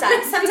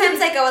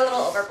 Sometimes I go a little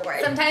overboard.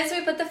 Sometimes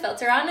we put the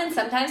filter on, and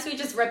sometimes we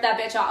just rip that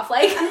bitch off.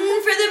 Like, for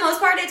the most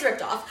part, it's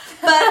ripped off.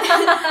 But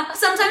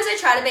sometimes I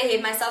try to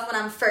behave myself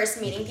when I'm first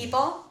meeting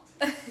people.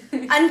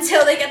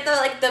 Until they get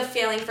the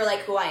feeling for, like,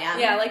 who I am.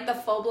 Yeah, like the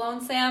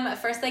full-blown Sam. At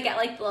first they get,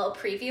 like, the little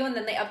preview, and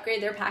then they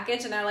upgrade their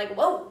package, and they're like,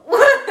 whoa.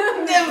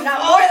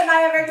 Not more than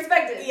I ever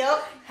expected.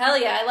 Yep. Hell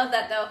yeah, I love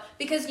that, though.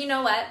 Because you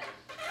know what?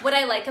 What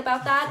I like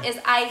about that is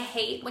I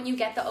hate when you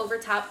get the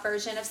over-top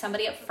version of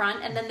somebody up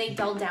front and then they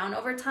dull down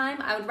over time.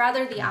 I would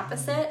rather the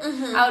opposite.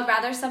 I would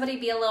rather somebody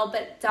be a little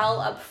bit dull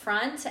up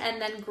front and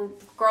then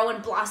grow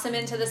and blossom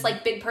into this,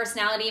 like, big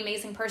personality,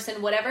 amazing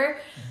person, whatever.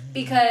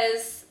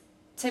 Because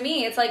to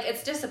me, it's like,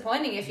 it's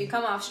disappointing if you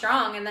come off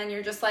strong and then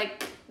you're just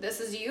like, this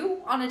is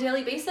you on a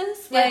daily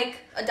basis? Yeah, like,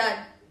 a dud.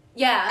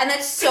 Yeah. And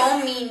that's so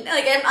mean.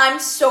 Like, I'm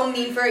so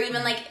mean for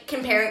even, like,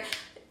 comparing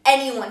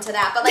anyone to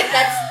that. But, like,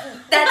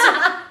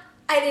 that's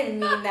I didn't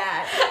mean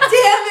that. Damn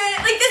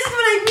it. Like, this is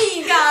what I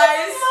mean,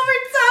 guys. What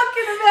we're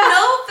talking about.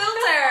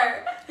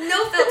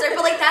 No filter.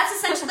 But, like, that's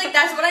essentially, like,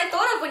 that's what I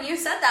thought of when you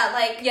said that.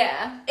 Like,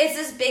 yeah. It's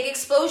this big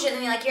explosion,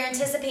 and, like, you're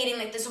anticipating,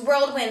 like, this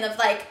whirlwind of,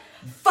 like,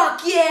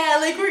 fuck yeah,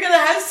 like, we're gonna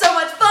have so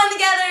much fun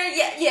together.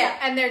 Yeah.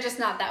 And they're just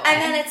not that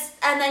way.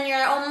 And then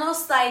you're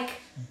almost, like,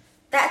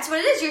 that's what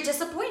it is. You're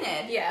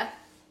disappointed. Yeah.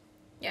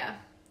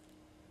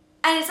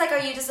 And it's like, are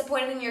you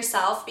disappointed in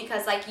yourself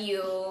because, like,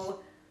 you...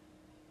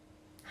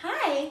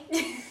 Hi.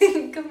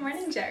 Good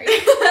morning, Jerry.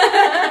 It's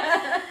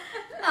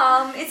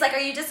like, are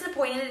you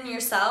disappointed in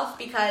yourself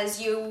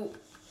because you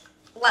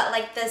let,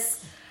 like,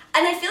 this...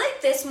 And I feel like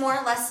this more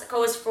or less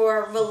goes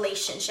for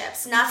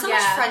relationships, not so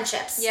much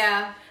friendships.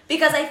 Yeah.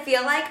 Because I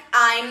feel like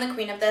I'm the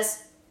queen of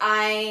this.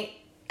 I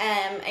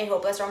am a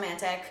hopeless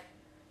romantic.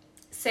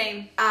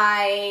 Same.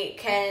 I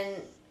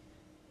can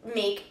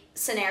make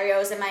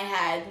scenarios in my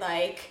head,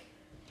 like...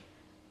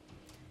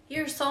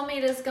 Your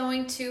soulmate is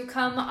going to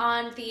come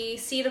on the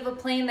seat of a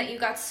plane that you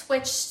got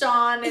switched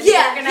on, and you're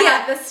going to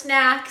have the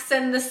snacks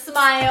and the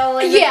smile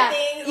and the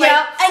thing. Like,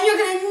 and you're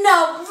going to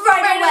know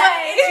right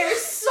away.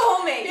 It's your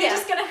soulmate. You're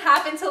just going to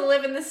happen to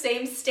live in the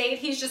same state.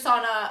 He's just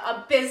on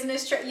a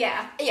business trip.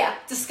 Yeah.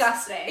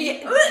 Disgusting.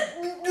 Yeah.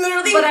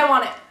 Literally. But I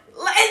want it.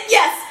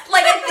 Yes.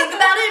 Like, I think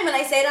about it, and when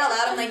I say it out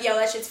loud, I'm like, yo,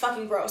 that shit's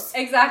fucking gross.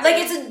 Exactly.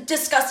 Like, it's a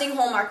disgusting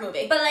Hallmark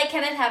movie. But, like,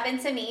 can it happen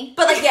to me?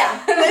 But, like,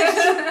 yeah.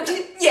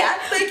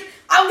 Like,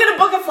 I'm gonna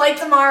book a flight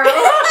tomorrow. Where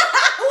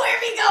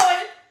are we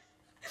going?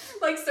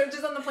 Like,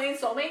 searches on the plane,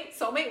 soulmate,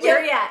 where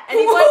are you at?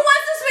 Who wants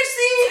to switch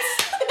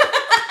seats?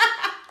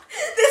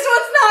 This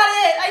one's not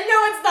it. I know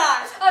it's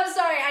not. I'm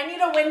sorry, I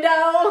need a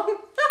window.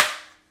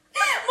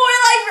 More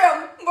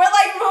legroom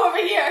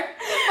over here.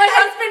 My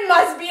husband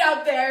must be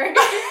up there.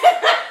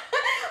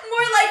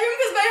 More legroom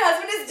because my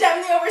husband is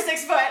definitely over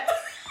 6 foot.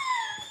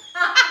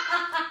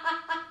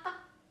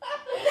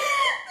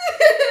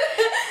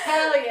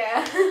 Hell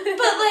yeah.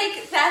 But,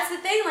 like, that's the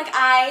thing. Like,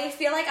 I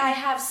feel like I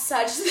have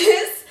such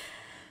this,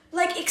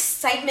 like,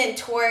 excitement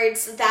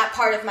towards that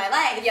part of my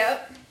life.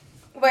 Yep.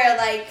 Where,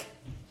 like,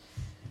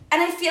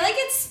 and I feel like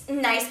it's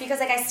nice because,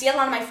 like, I see a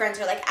lot of my friends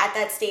who are, like, at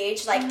that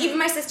stage. Like, even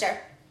my sister.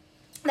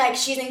 Like,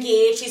 she's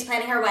engaged, she's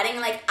planning her wedding,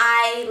 and, like,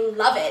 I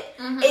love it.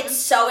 It's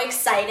so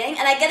exciting.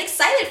 And I get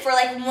excited for,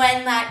 like,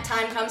 when that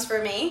time comes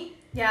for me.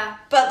 Yeah.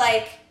 But,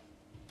 like,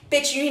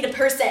 bitch, you need a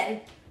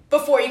person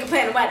before you can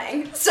plan a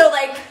wedding. So,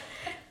 like...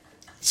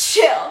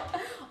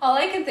 All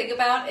I can think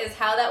about is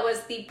how that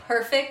was the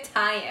perfect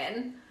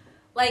tie-in.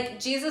 Like,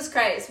 Jesus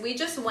Christ, we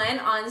just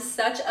went on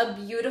such a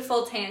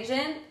beautiful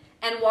tangent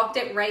and walked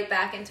it right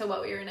back into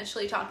what we were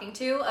initially talking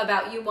to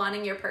about you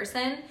wanting your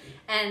person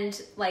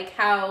and, like,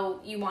 how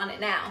you want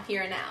it now,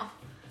 here and now.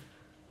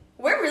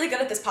 We're really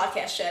good at this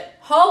podcast shit.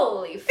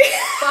 Holy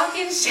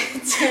fucking shit,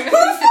 dude. Who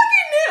fucking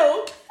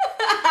knew?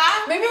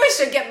 Maybe we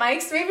should get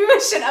mics. Maybe we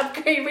should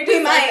upgrade.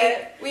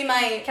 We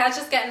might. Catch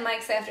us getting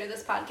mics after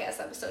this podcast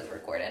episode's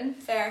recorded.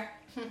 Fair.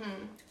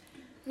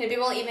 Maybe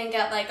we'll even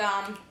get, like,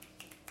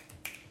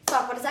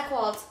 fuck, what is that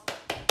called?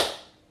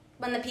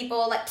 When the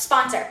people, like,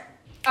 sponsor.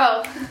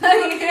 Oh.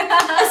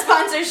 A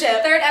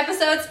sponsorship. Third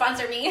episode,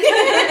 sponsor me.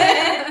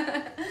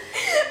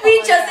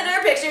 We just did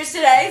our pictures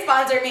today,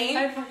 sponsor me.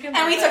 I fucking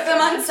and we took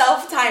them on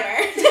self-timer.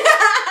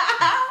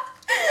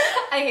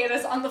 I hate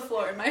us on the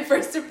floor in my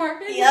first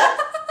apartment.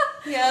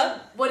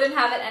 Yep. Wouldn't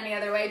have it any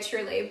other way,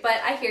 truly. But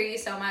I hear you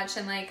so much.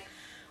 And, like,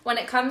 when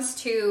it comes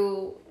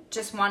to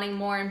just wanting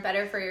more and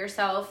better for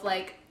yourself,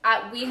 like,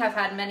 we have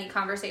had many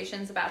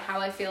conversations about how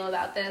I feel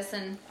about this.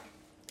 And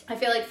I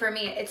feel like for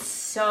me, it's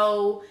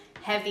so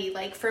heavy.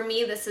 Like, for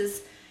me,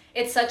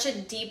 it's such a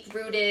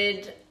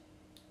deep-rooted,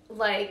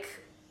 like,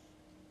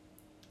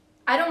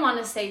 I don't want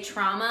to say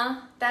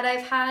trauma that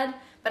I've had,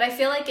 but I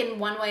feel like in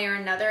one way or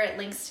another it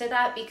links to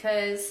that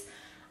because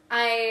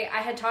I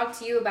had talked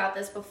to you about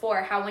this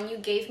before, how when you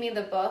gave me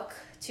the book,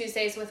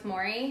 Tuesdays with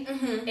Maury,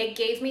 it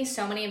gave me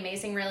so many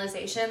amazing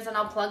realizations, and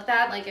I'll plug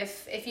that. Like,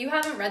 if you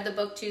haven't read the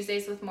book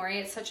Tuesdays with Maury,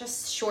 it's such a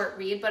short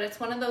read, but it's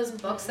one of those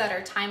books that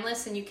are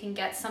timeless and you can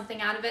get something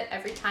out of it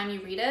every time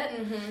you read it.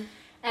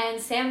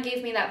 And Sam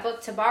gave me that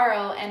book to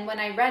borrow, and when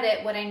I read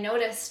it, what I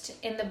noticed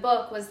in the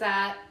book was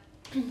that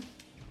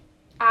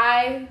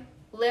I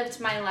lived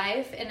my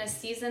life in a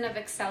season of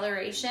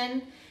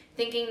acceleration,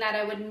 thinking that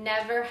I would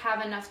never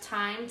have enough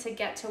time to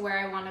get to where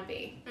I want to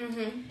be.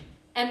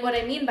 And what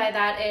I mean by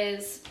that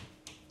is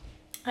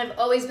I've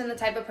always been the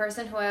type of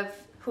person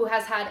who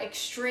has had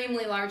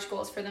extremely large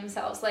goals for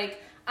themselves.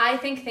 Like, I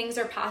think things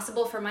are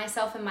possible for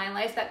myself in my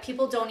life that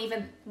people don't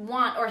even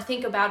want or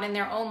think about in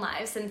their own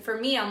lives. And for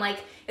me, I'm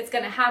like, it's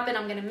going to happen.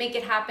 I'm going to make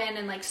it happen.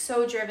 And, like,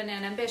 so driven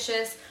and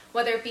ambitious,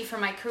 whether it be for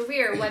my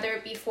career, whether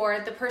it be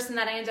for the person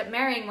that I end up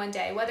marrying one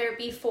day, whether it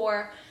be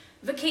for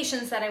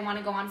vacations that I want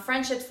to go on,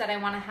 friendships that I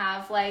want to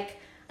have. Like,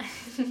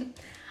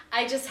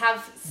 I just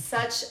have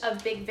such a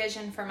big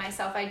vision for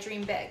myself. I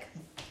dream big.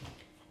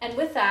 And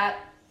with that,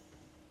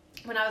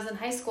 when I was in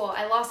high school,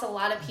 I lost a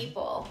lot of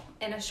people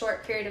in a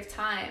short period of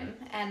time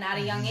and at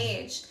a young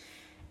age.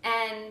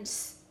 And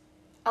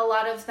a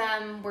lot of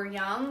them were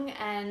young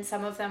and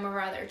some of them were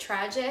rather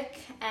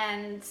tragic.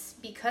 And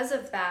because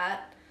of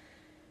that,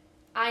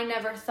 I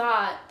never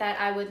thought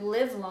that I would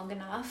live long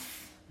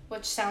enough,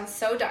 which sounds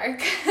so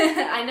dark.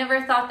 I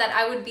never thought that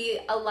I would be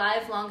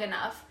alive long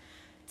enough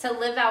to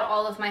live out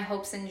all of my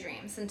hopes and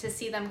dreams and to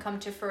see them come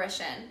to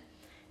fruition.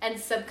 And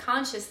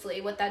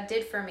subconsciously, what that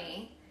did for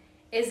me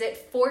is it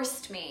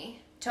forced me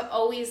to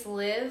always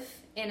live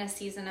in a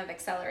season of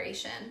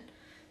acceleration.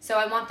 So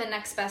I want the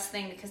next best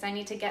thing because I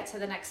need to get to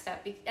the next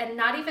step. And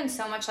not even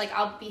so much like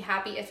I'll be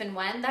happy if and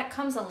when. That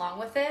comes along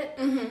with it.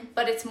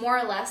 But it's more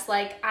or less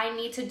like I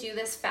need to do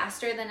this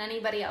faster than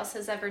anybody else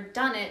has ever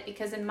done it,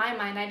 because in my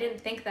mind I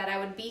didn't think that I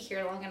would be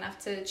here long enough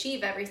to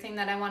achieve everything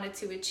that I wanted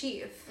to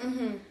achieve.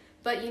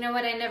 But you know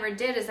what I never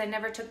did is I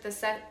never took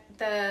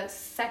the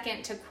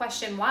second to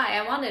question why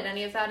I wanted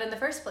any of that in the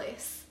first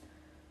place.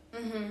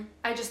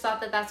 I just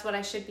thought that that's what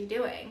I should be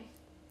doing.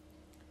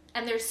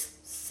 And there's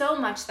so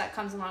much that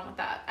comes along with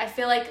that. I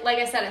feel like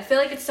I said, I feel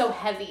like it's so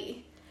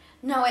heavy.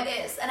 No, it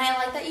is. And I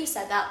like that you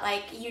said that.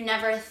 Like, you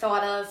never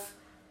thought of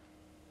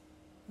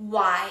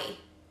why.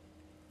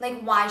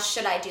 Like, why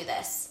should I do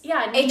this?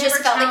 Yeah, it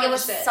just felt like it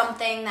was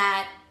something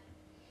that,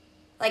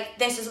 like,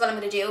 this is what I'm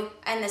going to do,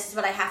 and this is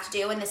what I have to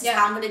do, and this is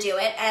how I'm going to do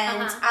it,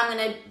 and I'm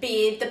going to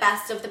be the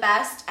best of the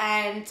best,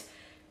 and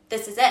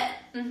this is it.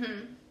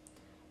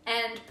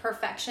 And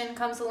perfection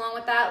comes along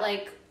with that,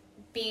 like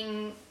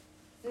being,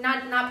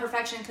 not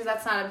perfection because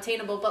that's not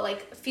obtainable, but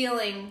like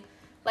feeling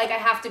like I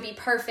have to be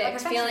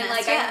perfect, feeling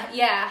like I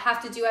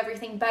have to do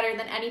everything better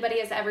than anybody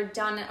has ever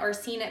done or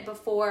seen it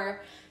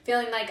before,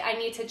 feeling like I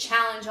need to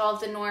challenge all of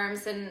the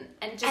norms and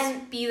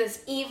just be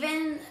this.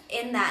 Even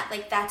in that,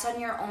 like, that's on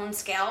your own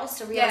scale,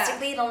 so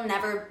realistically it'll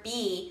never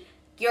be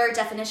your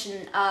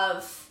definition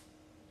of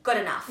good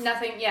enough.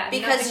 Nothing,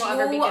 because nothing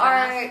will ever be you good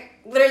are enough.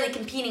 Literally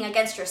competing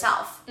against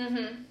yourself.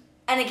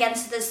 And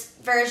against this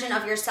version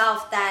of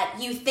yourself that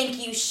you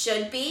think you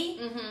should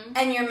be,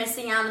 and you're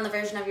missing out on the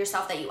version of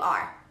yourself that you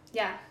are.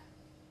 Yeah.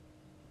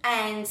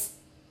 And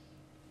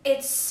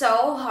it's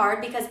so hard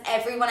because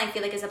everyone, I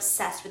feel like, is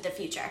obsessed with the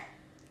future.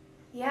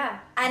 Yeah.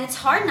 And it's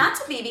hard not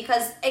to be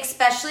because,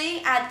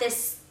 especially at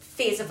this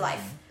phase of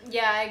life.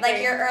 Yeah, I agree.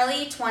 Like, your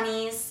early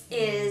 20s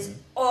is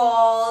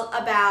all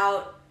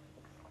about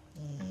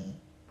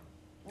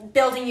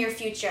building your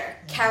future,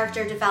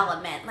 character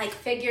development, like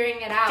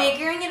figuring it out.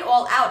 Figuring it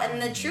all out.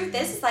 And the truth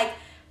is like,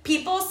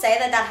 people say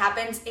that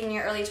happens in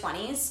your early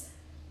 20s,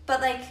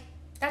 but like,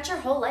 That's your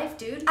whole life,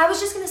 dude. I was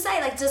just gonna say,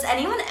 like, does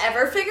anyone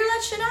ever figure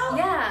that shit out?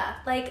 Yeah.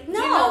 Like, No,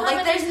 do you know how like,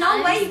 many there's no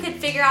times- way you could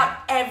figure out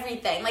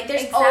everything. Like,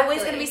 there's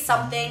always gonna be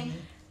something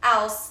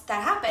else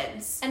that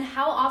happens. And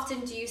how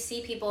often do you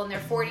see people in their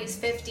 40s,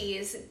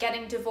 50s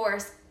getting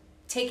divorced,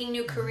 taking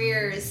new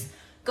careers,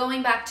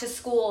 going back to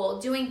school,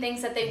 doing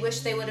things that they wish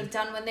they would have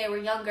done when they were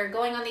younger,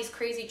 going on these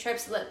crazy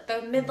trips, the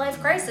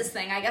midlife crisis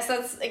thing. I guess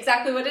that's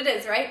exactly what it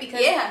is, right?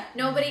 Because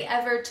nobody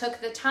ever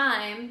took the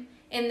time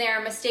in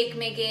their mistake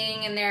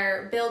making and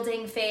their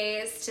building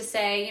phase to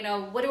say, you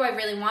know, what do I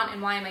really want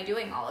and why am I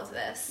doing all of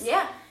this?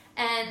 Yeah.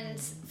 And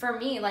for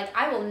me, like,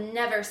 I will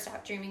never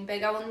stop dreaming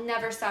big. I will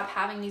never stop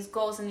having these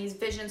goals and these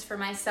visions for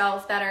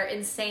myself that are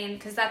insane,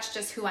 because that's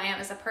just who I am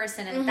as a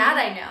person, and that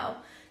I know,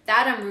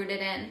 that I'm rooted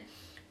in.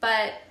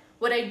 But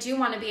what I do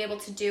want to be able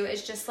to do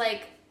is just,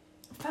 like,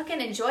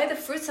 fucking enjoy the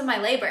fruits of my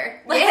labor.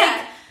 Like,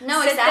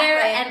 no, sit exactly.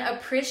 there and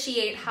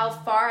appreciate how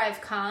far I've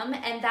come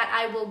and that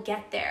I will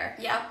get there.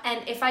 Yep.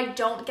 And if I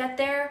don't get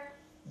there,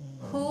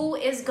 who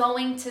is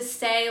going to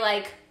say,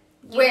 like,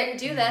 you didn't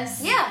do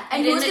this? Yeah,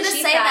 and You who's didn't gonna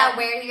achieve say that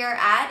where you're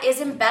at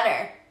isn't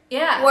better?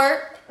 Yeah.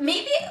 Or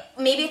maybe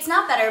it's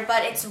not better,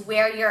 but it's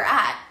where you're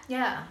at.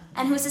 Yeah.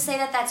 And who's to say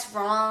that that's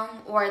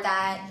wrong or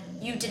that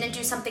you didn't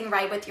do something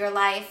right with your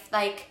life?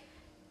 Like,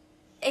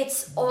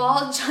 it's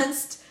all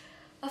just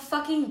a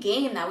fucking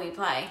game that we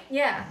play.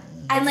 Yeah.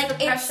 And, It's like,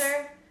 the it's...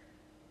 pressure.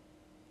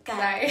 Go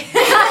ahead.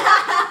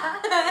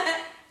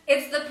 Sorry.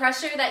 It's the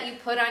pressure that you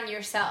put on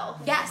yourself.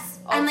 Yes.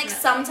 Ultimately. And, like,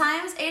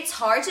 sometimes it's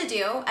hard to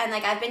do, and,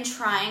 like, I've been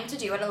trying to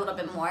do it a little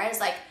bit more,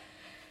 is, like,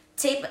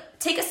 take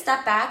a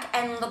step back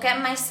and look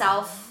at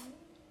myself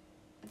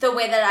the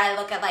way that I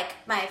look at, like,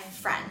 my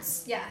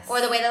friends. Yes. Or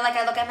the way that, like,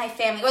 I look at my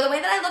family. Or the way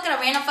that I look at a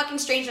random fucking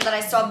stranger that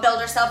I saw build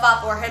herself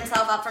up or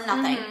himself up from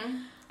nothing. Mm-hmm.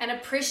 And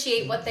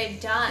appreciate what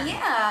they've done.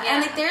 Yeah.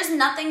 And, like, there's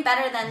nothing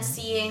better than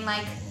seeing,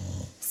 like,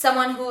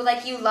 someone who,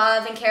 like, you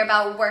love and care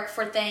about work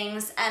for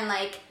things and,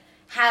 like,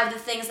 have the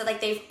things that, like,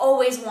 they've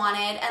always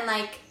wanted, and,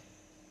 like,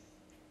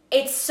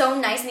 it's so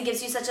nice and it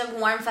gives you such a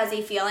warm,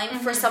 fuzzy feeling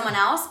for someone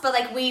else, but,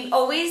 like, we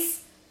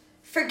always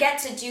forget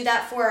to do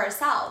that for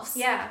ourselves.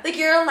 Yeah. Like,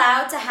 you're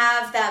allowed to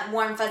have that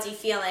warm, fuzzy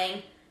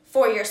feeling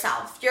for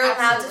yourself. You're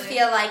allowed to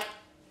feel like,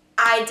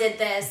 I did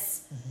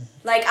this,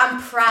 like,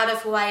 I'm proud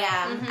of who I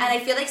am, and I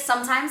feel like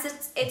sometimes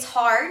it's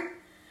hard,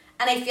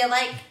 and I feel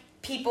like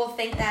people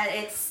think that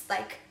it's,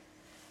 like,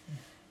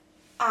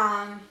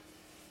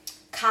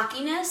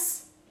 cockiness.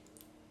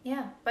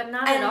 Yeah, but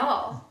not at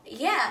all.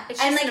 Yeah. It's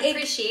and, just like, an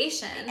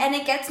appreciation. And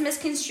it gets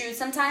misconstrued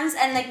sometimes,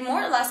 and, like,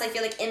 more or less I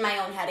feel like in my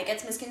own head it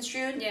gets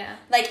misconstrued. Yeah.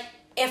 Like,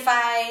 if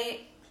I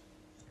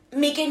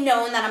make it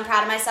known that I'm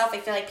proud of myself, I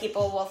feel like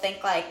people will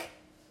think, like,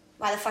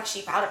 why the fuck is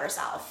she proud of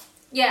herself?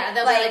 Yeah,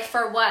 they'll Like- be like,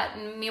 for what?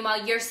 And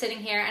meanwhile, you're sitting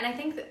here. And I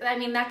think,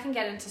 that can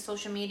get into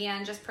social media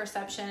and just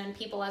perception and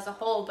people as a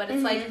whole. But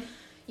it's like,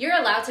 you're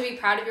allowed to be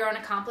proud of your own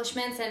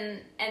accomplishments,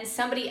 and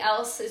somebody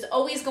else is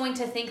always going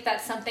to think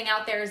that something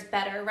out there is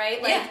better,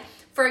 right? Like,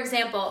 for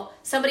example,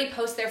 somebody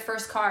posts their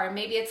first car.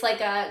 Maybe it's like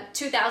a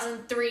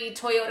 2003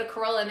 Toyota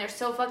Corolla, and they're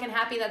so fucking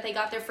happy that they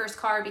got their first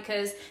car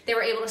because they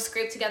were able to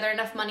scrape together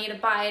enough money to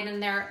buy it,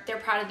 and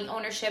they're proud of the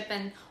ownership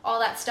and all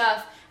that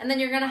stuff. And then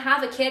you're gonna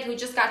have a kid who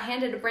just got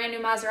handed a brand new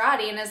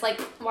Maserati and is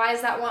like, why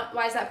is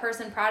that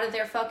person proud of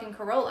their fucking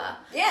Corolla?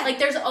 Yeah. Like,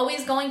 there's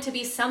always going to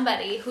be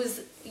somebody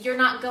who's you're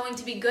not going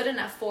to be good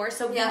enough for,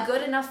 so be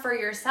good enough for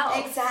yourself.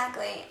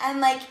 Exactly.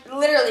 And, like,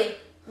 literally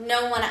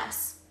no one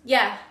else.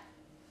 Yeah.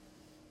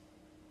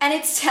 And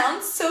it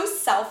sounds so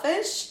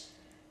selfish.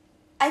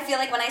 I feel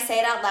like when I say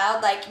it out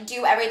loud, like,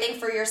 do everything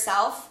for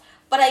yourself,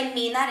 but I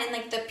mean that in,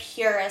 like, the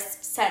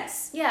purest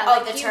sense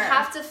of the term. You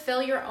have to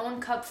fill your own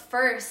cup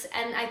first.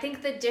 And I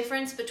think the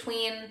difference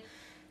between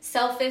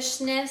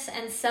selfishness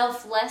and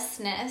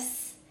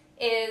selflessness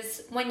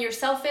is when you're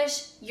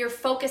selfish, you're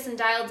focused and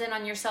dialed in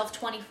on yourself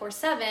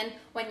 24/7.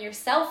 When you're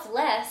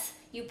selfless,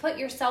 you put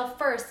yourself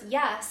first,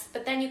 yes,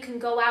 but then you can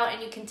go out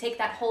and you can take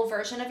that whole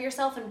version of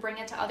yourself and bring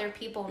it to other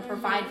people and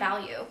provide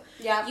value.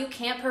 Yeah. You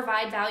can't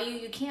provide value.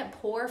 You can't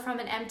pour from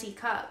an empty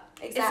cup.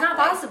 Exactly. It's not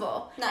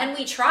possible. No. And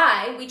we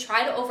try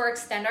to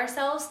overextend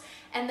ourselves.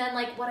 And then,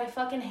 like, what I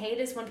fucking hate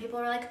is when people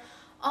are like,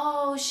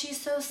 oh,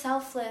 she's so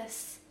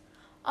selfless.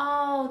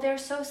 Oh, they're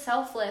so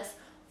selfless.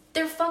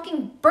 They're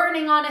fucking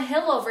burning on a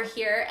hill over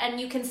here, and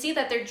you can see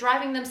that they're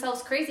driving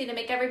themselves crazy to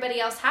make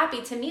everybody else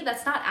happy. To me,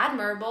 that's not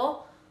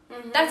admirable.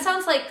 That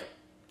sounds like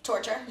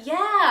torture.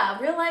 Yeah,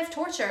 real life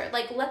torture.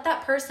 Like, let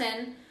that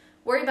person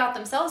worry about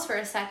themselves for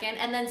a second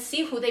and then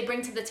see who they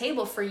bring to the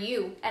table for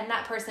you and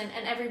that person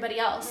and everybody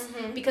else.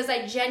 Because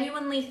I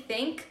genuinely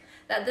think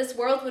that this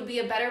world would be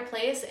a better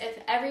place if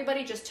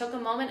everybody just took a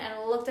moment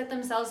and looked at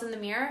themselves in the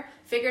mirror,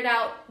 figured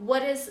out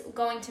what is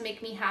going to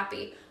make me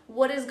happy,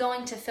 what is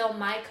going to fill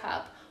my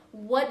cup,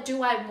 what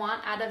do I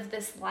want out of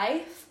this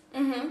life,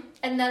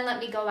 and then let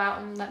me go out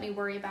and let me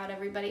worry about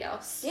everybody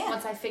else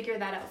once I figure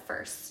that out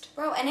first.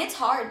 Bro, and it's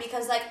hard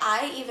because, like,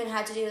 I even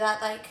had to do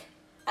that, like,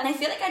 and I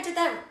feel like I did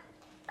that,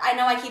 I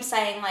know I keep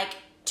saying, like,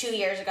 2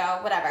 years ago,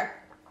 whatever,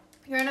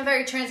 You're in a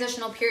very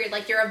transitional period.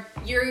 Like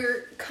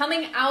you're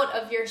coming out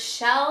of your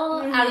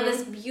shell, out of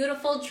this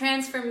beautiful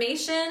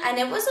transformation. And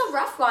it was a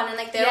rough one. And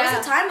like there was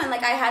a time when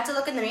like I had to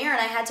look in the mirror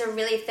and I had to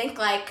really think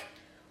like,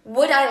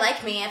 would I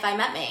like me if I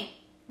met me?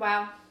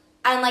 Wow.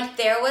 And like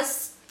there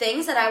was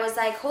things that I was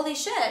like, holy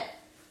shit.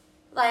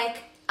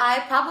 Like I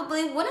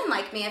probably wouldn't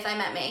like me if I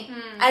met me.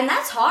 And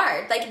that's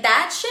hard. Like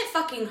that shit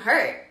fucking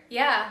hurt.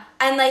 Yeah.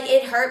 And like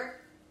it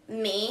hurt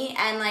me,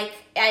 and like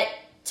it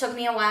took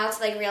me a while to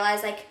like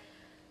realize like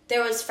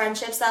there was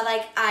friendships that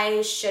like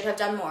I should have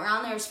done more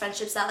on. There was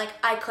friendships that like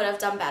I could have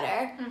done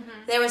better.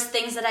 There was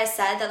things that I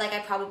said that like I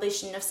probably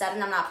shouldn't have said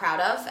and I'm not proud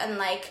of. And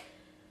like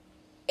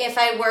if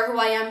I were who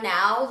I am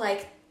now,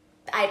 like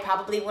I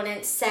probably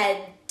wouldn't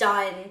said,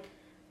 done,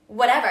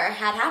 whatever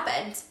had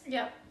happened.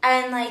 Yep.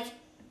 And like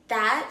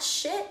that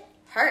shit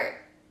hurt.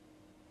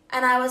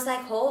 And I was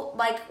like,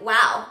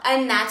 wow.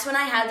 And that's when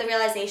I had the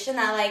realization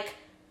that like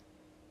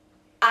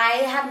I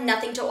have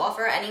nothing to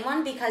offer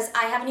anyone because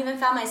I haven't even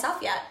found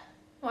myself yet.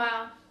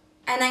 Wow.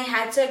 And I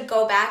had to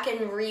go back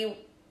and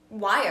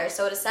rewire,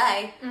 so to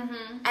say.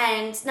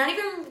 And not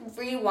even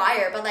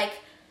rewire, but like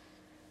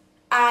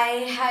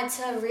I had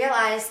to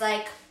realize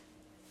like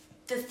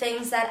the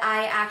things that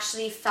I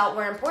actually felt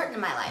were important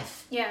in my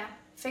life. Yeah.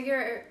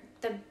 Figure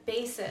the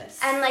basis.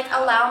 And like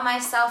allow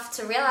myself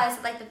to realize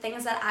that like the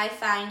things that I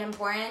find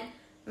important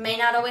may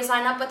not always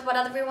line up with what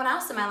everyone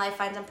else in my life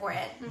finds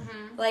important.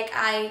 Like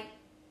I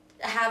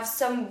have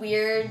some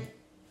weird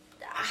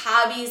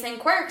hobbies and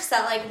quirks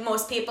that like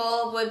most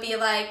people would be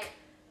like,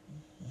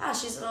 oh,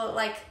 she's a little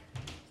like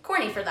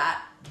corny for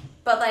that.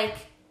 But like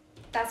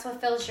that's what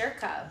fills your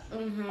cup,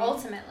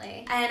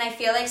 ultimately. And I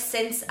feel like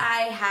since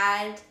I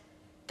had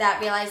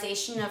that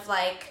realization of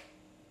like,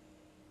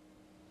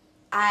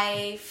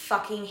 I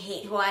fucking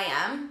hate who I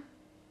am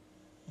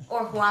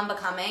or who I'm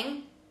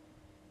becoming,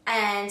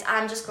 and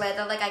I'm just glad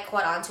that like I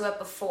caught onto it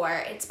before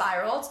it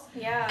spiraled.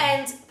 Yeah.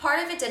 And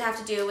part of it did have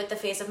to do with the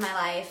phase of my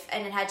life,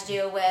 and it had to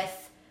do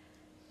with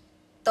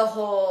the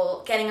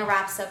whole getting a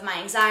wraps of my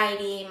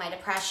anxiety, my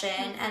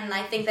depression, and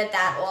I think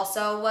that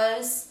also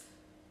was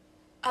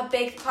a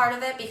big part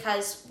of it,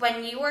 because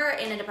when you were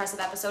in a depressive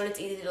episode, it's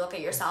easy to look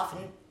at yourself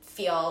and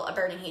feel a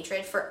burning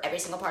hatred for every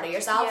single part of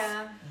yourself.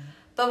 Yeah.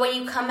 But when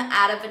you come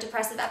out of a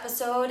depressive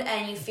episode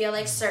and you feel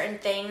like certain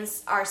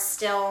things are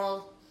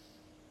still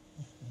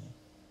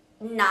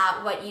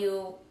not what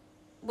you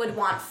would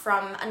want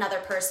from another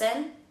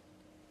person,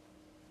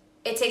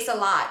 it takes a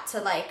lot to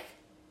like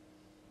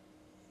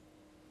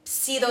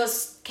see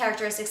those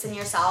characteristics in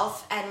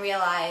yourself and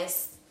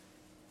realize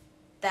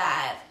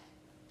that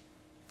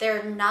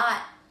they're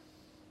not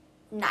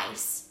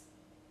nice.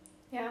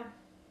 Yeah.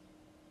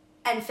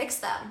 And fix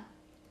them.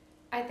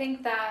 I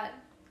think that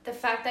the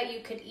fact that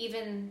you could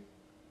even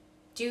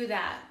do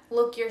that,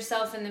 look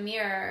yourself in the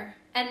mirror,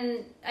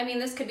 and I mean,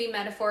 this could be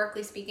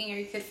metaphorically speaking, or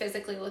you could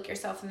physically look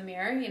yourself in the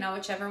mirror, you know,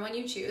 whichever one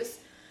you choose.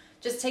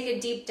 Just take a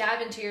deep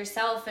dive into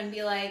yourself and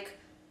be like,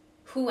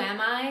 who am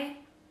I?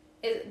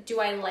 Do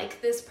I like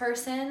this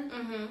person?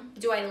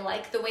 Do I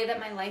like the way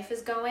that my life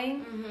is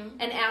going?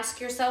 And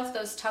ask yourself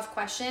those tough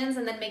questions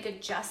and then make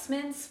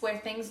adjustments where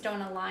things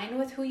don't align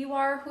with who you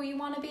are, who you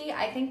want to be.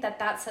 I think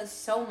that says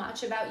so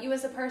much about you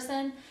as a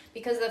person,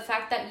 because the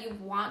fact that you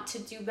want to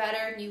do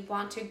better and you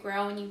want to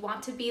grow and you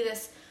want to be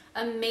this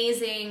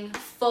amazing,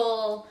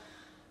 full,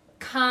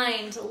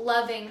 kind,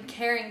 loving,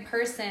 caring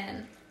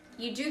person.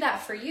 You do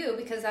that for you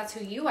because that's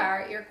who you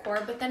are at your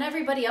core, but then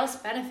everybody else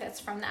benefits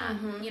from that.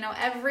 You know,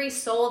 every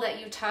soul that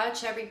you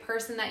touch, every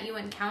person that you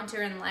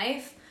encounter in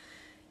life,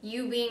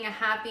 you being a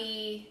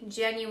happy,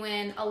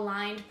 genuine,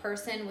 aligned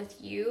person with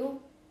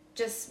you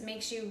just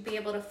makes you be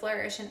able to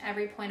flourish in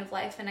every point of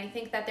life. And I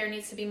think that there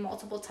needs to be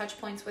multiple touch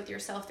points with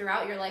yourself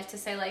throughout your life to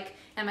say like,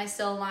 am I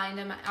still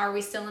aligned? Are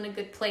we still in a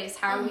good place?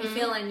 How are we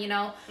feeling? You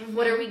know,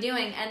 what are we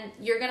doing? And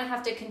you're going to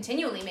have to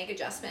continually make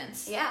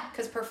adjustments. Yeah.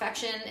 Because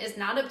perfection is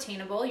not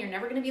obtainable. You're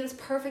never going to be this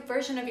perfect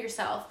version of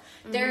yourself.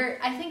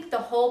 I think the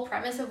whole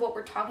premise of what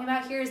we're talking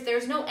about here is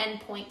there's no end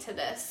point to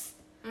this.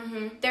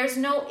 There's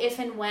no if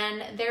and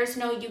when. There's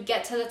no you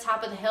get to the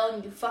top of the hill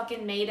and you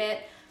fucking made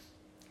it.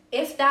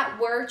 If that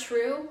were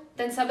true,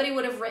 then somebody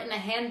would have written a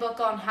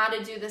handbook on how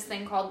to do this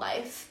thing called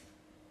life.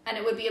 And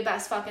it would be a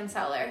best fucking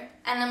seller.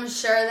 And I'm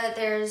sure that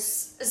there's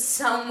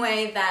some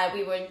way that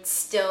we would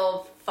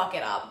still fuck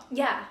it up.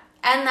 Yeah.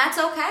 And that's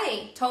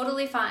okay.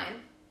 Totally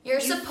fine.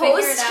 You supposed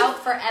figure it out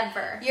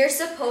forever. You're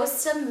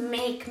supposed to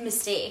make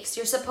mistakes.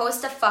 You're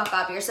supposed to fuck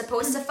up. You're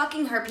supposed to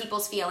fucking hurt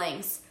people's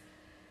feelings.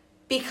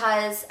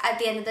 Because at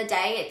the end of the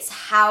day, it's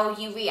how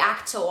you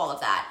react to all of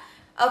that.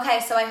 Okay,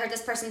 so I hurt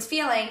this person's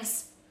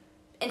feelings.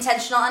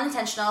 Intentional,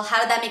 unintentional. How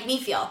did that make me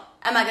feel?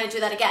 Am I going to do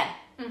that again?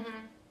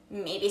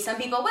 Maybe some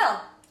people will.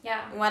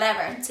 Yeah.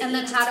 Whatever. And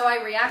then how do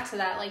I react to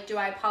that? Like, do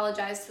I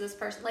apologize to this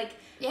person? Like,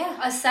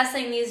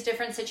 assessing these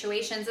different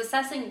situations,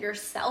 assessing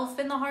yourself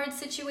in the hard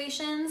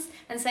situations,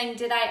 and saying,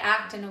 did I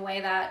act in a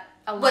way that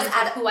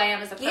aligns with who I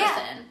am as a person?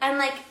 Yeah. And,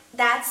 like,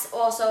 that's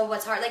also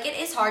what's hard. Like, it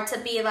is hard to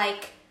be,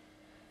 like,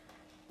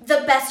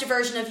 the best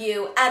version of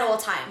you at all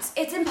times.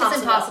 It's impossible.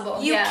 It's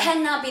impossible. You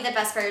cannot be the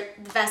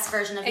best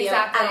version of you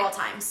at all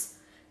times.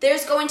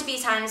 There's going to be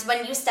times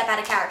when you step out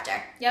of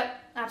character.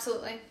 Yep,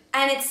 absolutely.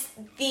 And it's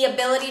the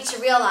ability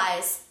to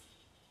realize,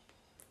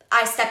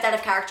 I stepped out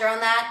of character on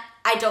that.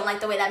 I don't like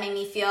the way that made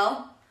me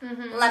feel.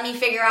 Mm-hmm. Let me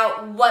figure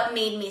out what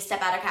made me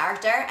step out of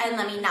character, and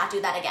let me not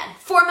do that again.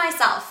 For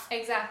myself.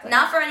 Exactly.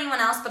 Not for anyone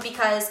else, but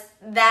because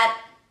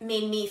that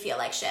made me feel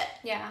like shit.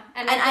 Yeah.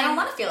 And I don't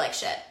want to feel like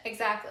shit.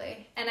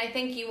 Exactly. And I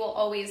think you will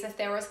always, if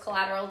there was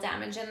collateral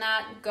damage in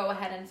that, go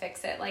ahead and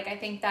fix it. Like, I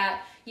think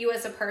that you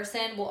as a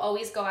person will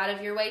always go out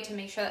of your way to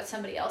make sure that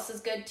somebody else is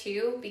good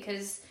too,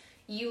 because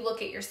you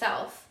look at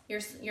yourself.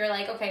 You're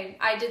like, okay,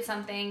 I did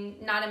something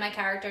not in my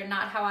character,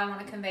 not how I want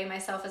to convey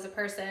myself as a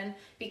person.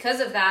 Because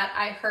of that,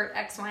 I hurt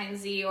X, Y, and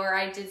Z, or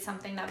I did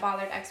something that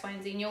bothered X, Y,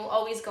 and Z. And you'll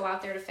always go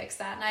out there to fix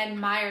that. And I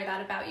admire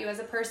that about you as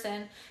a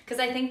person, because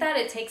I think that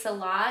it takes a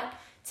lot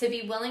to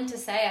be willing to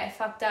say, I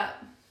fucked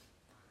up.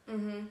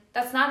 Mm-hmm.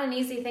 That's not an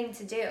easy thing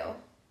to do.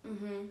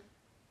 Mm-hmm.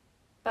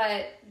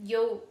 But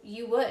you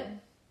would.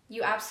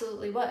 You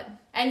absolutely would.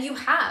 And you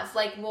have.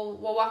 Like, we'll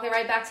walk it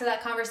right back to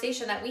that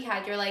conversation that we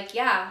had. You're like,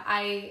 yeah,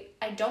 I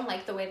don't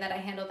like the way that I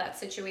handled that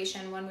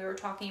situation when we were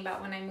talking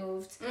about when I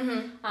moved.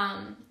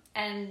 Mm-hmm.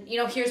 And,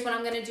 here's what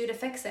I'm going to do to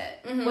fix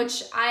it. Mm-hmm.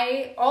 Which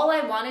all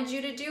I wanted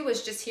you to do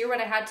was just hear what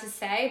I had to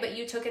say, but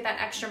you took it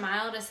that extra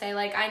mile to say,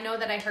 like, I know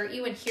that I hurt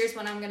you, and here's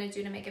what I'm going to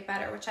do to make it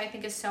better, which I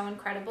think is so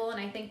incredible. And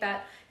I think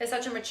that is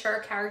such a mature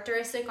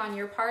characteristic on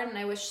your part, and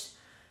I wish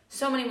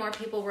so many more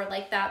people were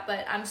like that,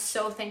 but I'm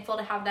so thankful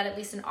to have that, at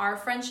least in our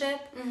friendship.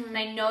 Mm-hmm. And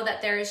I know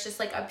that there is just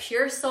like a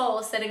pure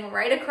soul sitting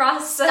right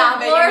across the floor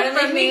you're gonna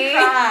from make me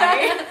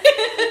cry.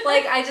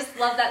 Like, I just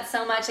love that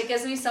so much. It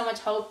gives me so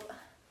much hope.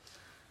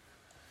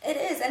 It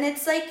is, and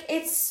it's like,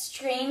 it's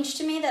strange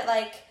to me that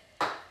like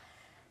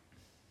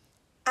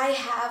I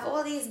have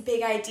all these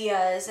big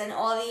ideas and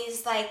all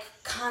these like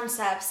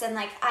concepts, and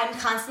like I'm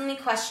constantly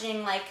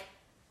questioning like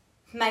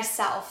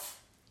myself.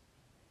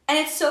 And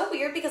it's so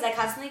weird because I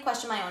constantly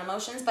question my own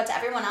emotions, but to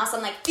everyone else,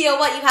 I'm like, feel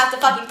what you have to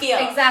fucking feel.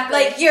 Exactly.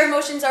 Like, your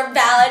emotions are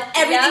valid.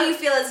 Everything you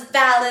feel is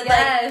valid.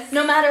 Yes. Like,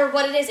 no matter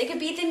what it is. It could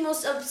be the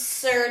most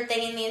absurd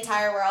thing in the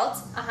entire world.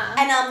 Uh-huh.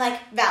 And I'm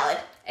like, valid.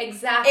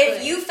 Exactly.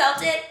 If you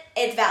felt it,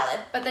 it's valid.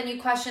 But then you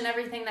question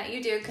everything that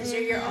you do because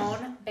you're your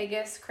own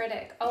biggest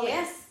critic. Always.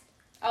 Yes.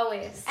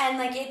 Always. And,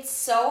 like, it's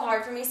so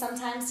hard for me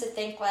sometimes to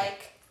think,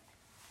 like,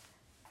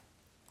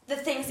 the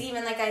things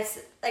even, like,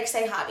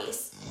 say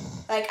hobbies.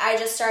 Like, I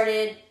just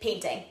started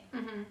painting.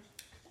 Mm-hmm.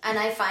 And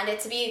I find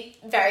it to be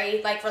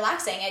very, like,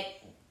 relaxing. It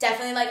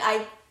definitely,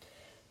 like,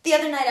 the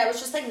other night I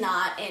was just, like,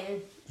 not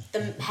in the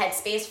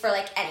headspace for,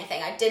 like,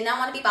 anything. I did not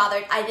want to be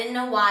bothered. I didn't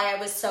know why I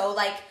was so,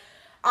 like,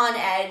 on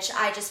edge.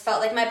 I just felt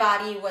like my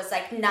body was,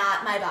 like,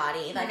 not my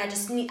body. Like, I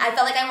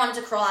felt like I wanted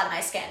to crawl out of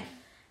my skin.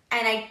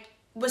 And I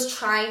was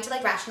trying to,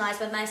 like, rationalize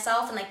with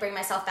myself and, like, bring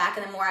myself back.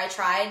 And the more I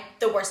tried,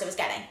 the worse it was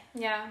getting.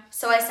 Yeah.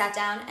 So I sat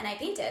down and I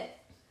painted.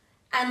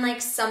 And,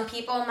 like, some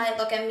people might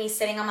look at me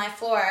sitting on my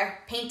floor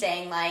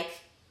painting, like,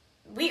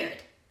 weird.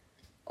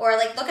 Or,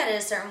 like, look at it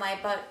a certain way,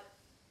 but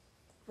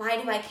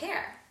why do I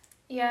care?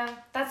 Yeah,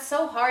 that's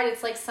so hard.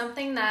 It's, like,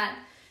 something that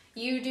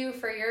you do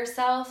for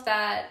yourself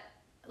that,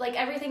 like,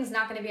 everything's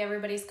not going to be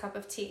everybody's cup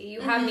of tea.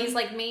 You have these,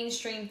 like,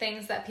 mainstream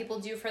things that people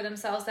do for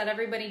themselves that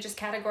everybody just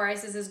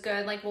categorizes as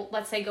good. Like, well,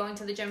 let's say going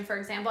to the gym, for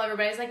example.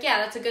 Everybody's like, yeah,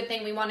 that's a good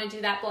thing. We want to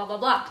do that, blah, blah,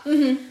 blah.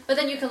 Mm-hmm. But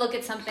then you can look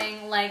at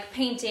something like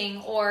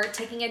painting or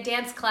taking a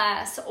dance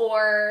class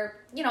or,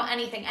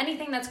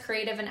 anything that's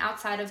creative and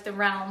outside of the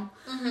realm.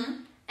 Mm-hmm.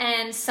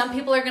 And some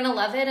people are going to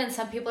love it and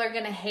some people are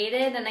going to hate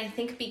it. And I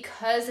think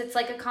because it's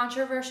like a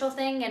controversial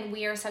thing and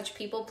we are such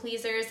people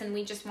pleasers and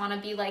we just want to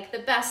be like the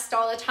best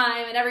all the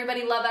time and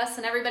everybody love us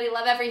and everybody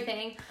love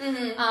everything,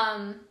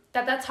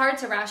 that's hard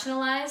to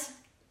rationalize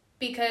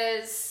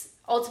because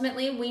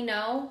ultimately we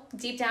know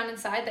deep down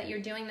inside that you're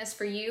doing this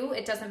for you.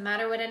 It doesn't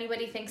matter what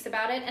anybody thinks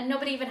about it. And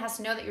nobody even has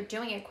to know that you're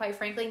doing it, quite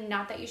frankly.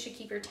 Not that you should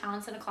keep your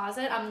talents in a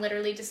closet. I'm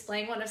literally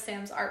displaying one of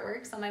Sam's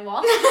artworks on my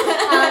wall.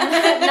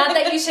 Not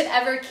that you should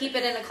ever keep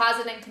it in a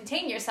closet and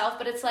contain yourself,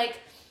 but it's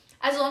like,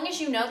 as long as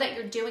you know that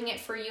you're doing it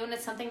for you and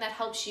it's something that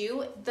helps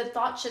you, the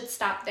thought should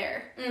stop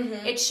there.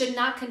 Mm-hmm. It should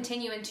not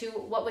continue into,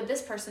 what would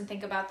this person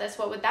think about this?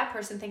 What would that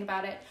person think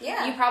about it?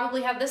 Yeah. You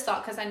probably have this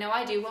thought, because I know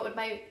I do. What would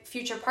my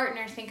future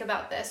partner think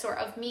about this or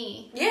of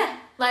me? Yeah.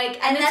 Like,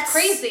 and that's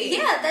crazy.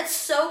 Yeah, that's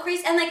so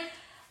crazy. And, like,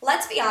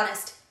 let's be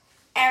honest.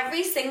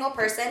 Every single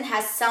person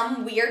has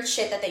some weird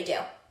shit that they do.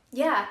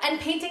 Yeah, and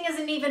painting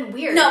isn't even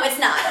weird. No, it's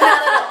not. Not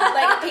at all.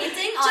 Like,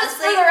 painting, honestly. Just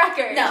for the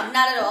record. No,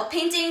 not at all.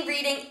 Painting,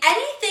 reading,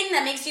 anything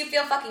that makes you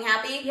feel fucking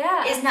happy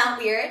is not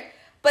weird.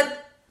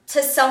 But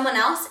to someone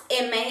else,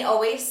 it may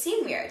always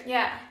seem weird.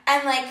 Yeah.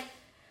 And, like,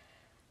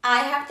 I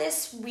have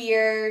this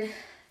weird...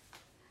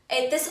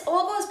 this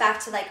all goes back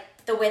to, like,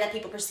 the way that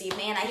people perceive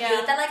me. And I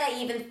hate that, like,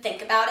 I even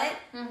think about it.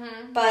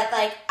 Mm-hmm. But,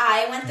 like,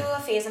 I went through a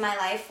phase in my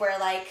life where,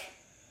 like,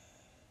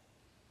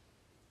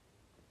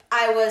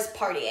 I was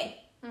partying.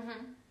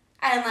 Mm-hmm.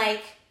 And,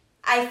 like,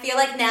 I feel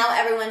like now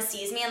everyone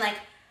sees me and, like,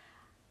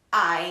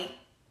 I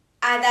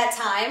at that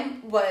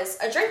time was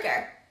a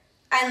drinker.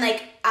 And,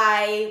 like,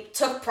 I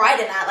took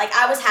pride in that. Like,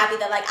 I was happy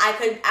that, like, I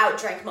could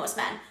outdrink most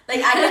men. Like,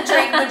 I could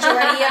drink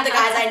majority of the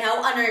guys I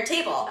know under a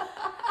table.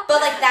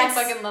 But, like, that's...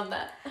 I fucking love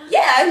that.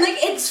 Yeah, and, like,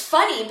 it's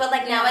funny. But,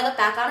 like, now I look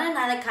back on it and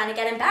I, like, kind of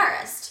get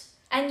embarrassed.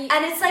 And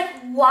it's, like,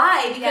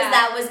 why? Because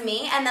that was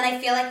me. And then I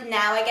feel like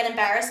now I get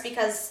embarrassed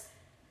because,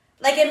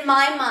 like, in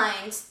my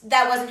mind,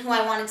 that wasn't who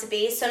I wanted to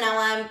be. So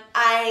now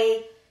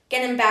I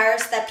get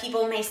embarrassed that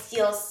people may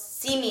still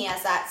see me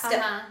as that,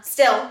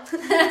 still see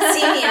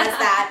me as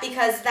that,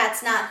 because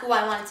that's not who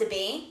I wanted to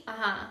be.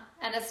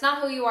 And it's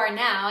not who you are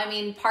now. I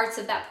mean, parts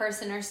of that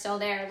person are still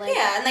there. Like,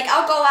 yeah, and, like,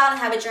 I'll go out and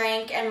have a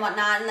drink and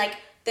whatnot, and, like,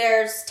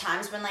 there's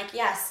times when, like,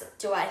 yes,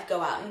 do I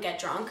go out and get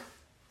drunk?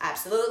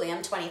 Absolutely.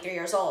 I'm 23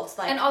 years old.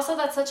 Like, and also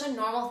that's such a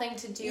normal thing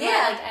to do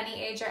at, like,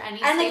 any age or any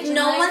stage and, like, in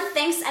no life. one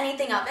thinks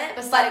anything of it.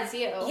 Besides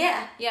you.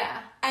 Yeah.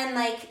 Yeah. And,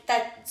 like,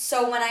 that,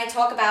 so when I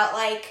talk about,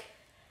 like,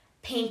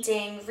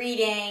 painting,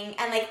 reading,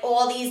 and, like,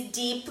 all these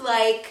deep,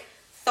 like,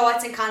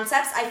 thoughts and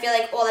concepts, I feel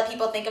like all that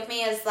people think of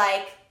me is,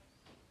 like,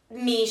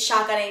 me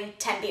shotgunning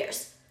 10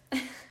 beers.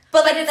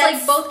 But like, it's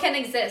like both can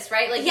exist,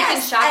 right? Like,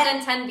 yes, you can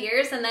shotgun 10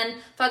 beers and then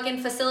fucking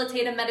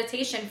facilitate a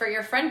meditation for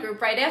your friend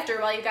group right after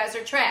while you guys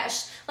are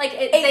trash. Like,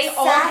 they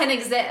all can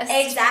exist.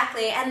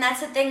 Exactly. And that's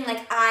the thing,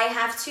 like, I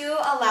have to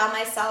allow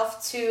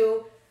myself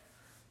to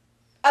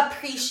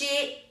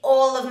appreciate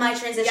all of my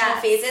transitional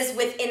phases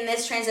within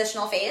this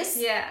transitional phase.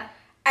 Yeah.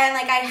 And,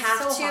 like, I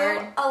have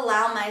to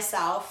allow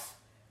myself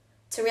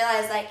to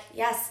realize, like,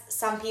 yes,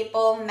 some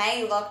people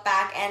may look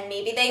back and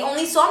maybe they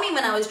only saw me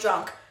when I was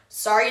drunk.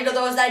 Sorry to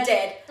those that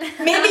did.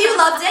 Maybe you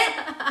loved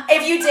it.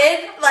 If you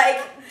did, like,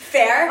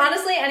 fair.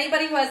 Honestly,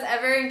 anybody who has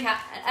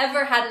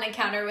ever had an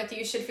encounter with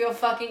you should feel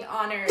fucking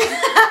honored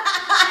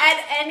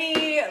at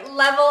any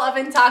level of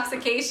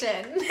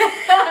intoxication.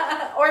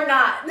 Or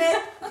not.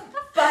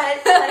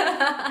 But, like,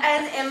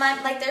 and in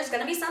my, like, there's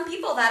gonna be some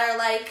people that are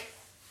like,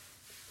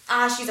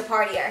 she's a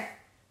partier.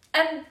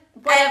 And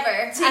whatever.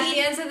 At the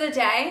end of the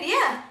day,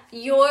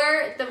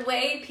 the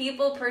way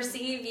people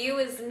perceive you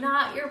is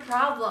not your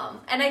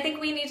problem. And I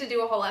think we need to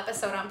do a whole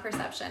episode on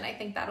perception. I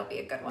think that'll be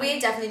a good one. We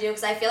definitely do,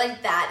 because I feel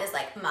like that is,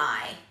 like,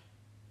 my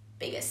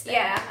biggest thing.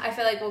 Yeah, I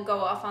feel like we'll go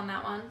off on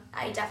that one.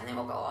 I definitely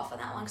will go off on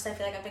that one, because I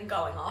feel like I've been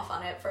going off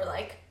on it for,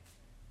 like,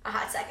 a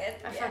hot second.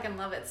 I fucking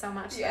love it so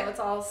much, though. It's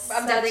all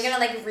I'm definitely gonna,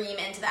 like, ream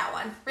into that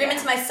one. Ream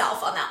into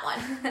myself on that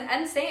one.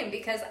 And same,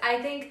 because I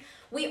think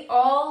we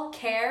all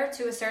care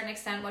to a certain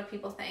extent what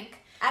people think.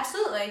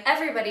 Absolutely.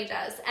 Everybody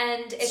does.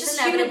 And it's just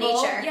inevitable.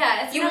 Human nature.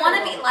 Yeah, it's you want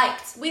to be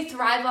liked. We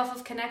thrive off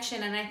of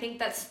connection, and I think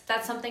that's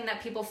something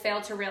that people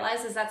fail to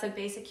realize is that's a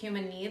basic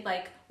human need.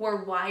 Like,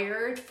 we're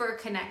wired for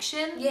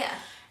connection. Yeah.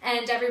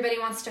 And everybody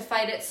wants to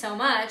fight it so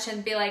much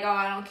and be like, oh,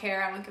 I don't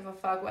care, I don't give a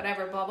fuck,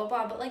 whatever, blah, blah,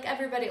 blah. But, like,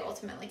 everybody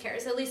ultimately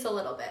cares, at least a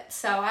little bit.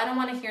 So I don't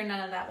want to hear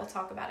none of that. We'll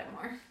talk about it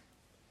more.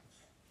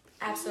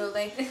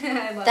 Absolutely.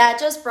 I love that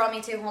just brought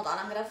me to, hold on,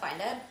 I'm going to find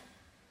it.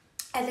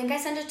 I think I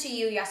sent it to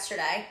you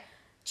yesterday.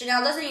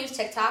 Janelle doesn't use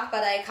TikTok,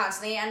 but I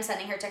constantly am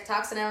sending her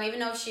TikToks, and I don't even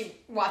know if she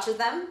watches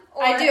them.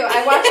 Or... I do.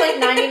 I watch like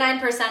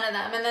 99% of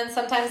them, and then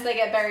sometimes they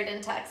get buried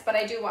in text, but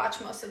I do watch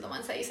most of the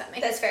ones that you sent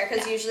me. That's fair,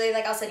 because usually,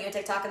 like, I'll send you a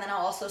TikTok, and then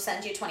I'll also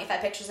send you 25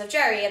 pictures of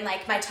Jerry and,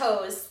 like, my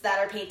toes that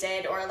are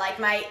painted, or,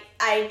 like,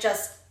 I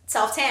just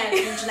self-tanned,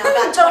 and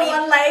Janelle got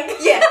one leg.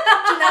 Yeah,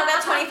 Janelle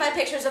got 25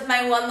 pictures of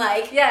my one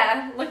leg.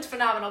 Yeah, looked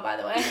phenomenal, by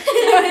the way.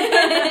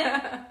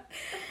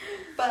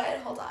 But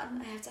hold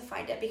on, I have to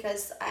find it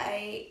because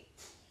I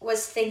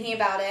was thinking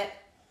about it,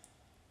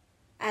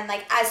 and,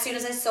 like, as soon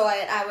as I saw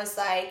it, I was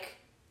like,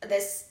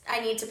 I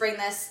need to bring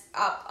this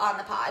up on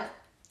the pod.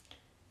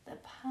 The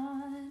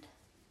pod.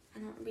 I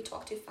don't, we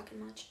talk too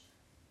fucking much.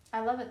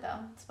 I love it, though.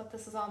 That's what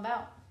this is all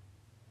about.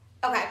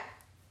 Okay.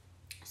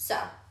 So,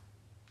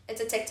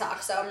 it's a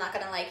TikTok, so I'm not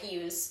gonna, like,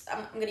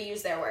 I'm gonna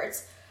use their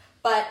words.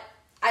 But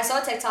I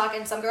saw a TikTok,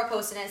 and some girl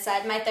posted it and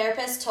said, my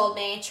therapist told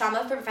me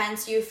trauma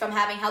prevents you from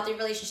having healthy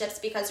relationships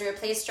because you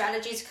replace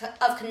strategies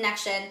of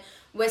connection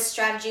with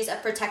strategies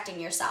of protecting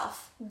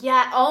yourself.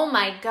 Yeah, oh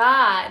my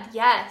God,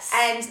 yes.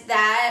 And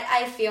that,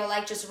 I feel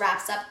like, just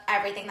wraps up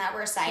everything that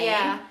we're saying.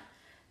 Yeah.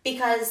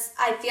 Because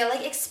I feel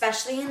like,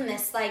 especially in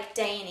this, like,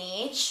 day and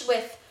age,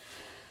 with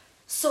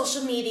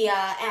social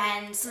media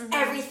and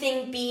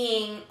everything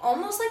being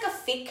almost like a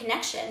fake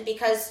connection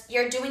because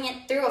you're doing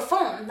it through a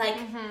phone. Like,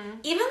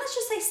 even let's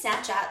just say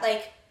Snapchat.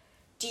 Like,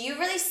 do you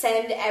really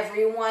send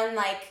everyone,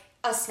 like,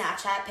 a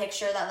Snapchat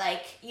picture that,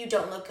 like, you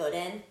don't look good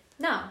in?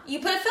 No. You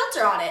put a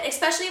filter on it,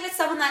 especially with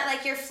someone that,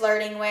 like, you're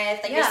flirting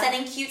with. Like, you're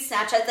sending cute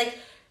Snapchats. Like,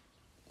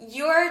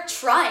 you're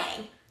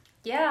trying.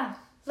 Yeah.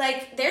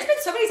 Like, there's been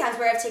so many times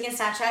where I've taken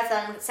Snapchats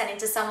that I'm sending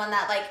to someone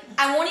that, like,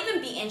 I won't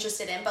even be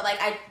interested in, but,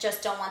 like, I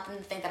just don't want them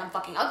to think that I'm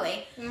fucking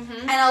ugly.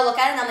 And I'll look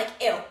at it and I'm like,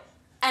 ew.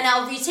 And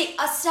I'll retake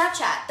a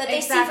Snapchat that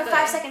they see for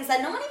 5 seconds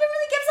that no one even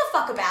really gives a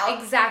fuck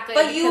about. Exactly,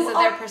 but because of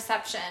their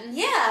perception.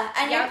 Yeah,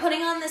 and you're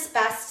putting on this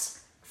best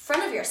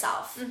front of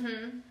yourself.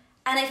 And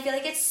I feel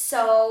like it's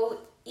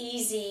so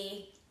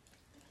easy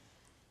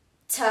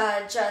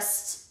to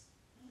just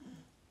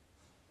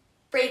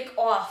break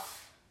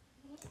off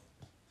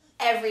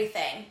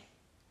everything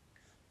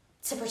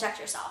to protect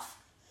yourself.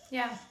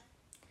 Yeah.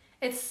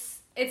 It's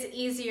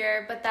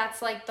easier, but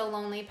that's like the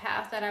lonely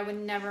path that I would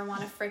never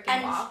want to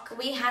freaking walk.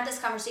 We had this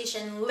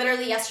conversation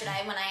literally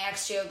yesterday when I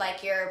asked you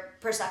like your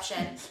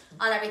perception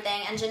on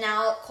everything, and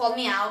Janelle called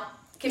me out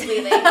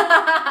completely. And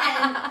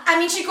I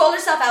mean, she called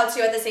herself out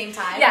too at the same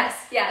time.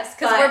 Yes,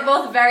 because we're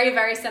both very,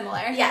 very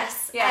similar.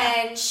 Yes.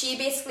 Yeah. And she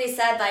basically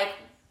said like,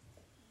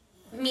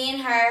 me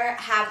and her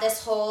have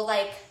this whole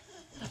like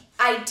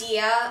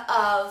idea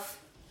of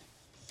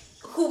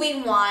who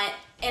we want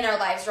in our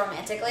lives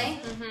romantically.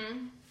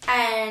 Mm-hmm.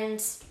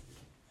 And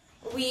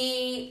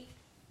we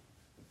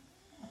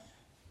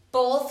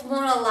both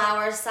won't allow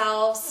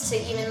ourselves to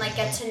even like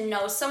get to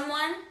know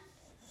someone.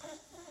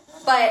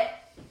 But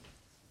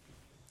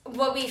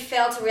what we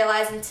failed to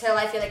realize until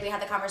I feel like we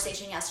had the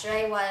conversation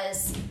yesterday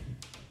was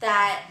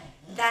that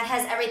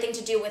has everything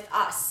to do with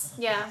us.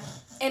 Yeah.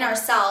 In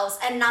ourselves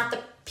and not the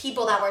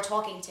people that we're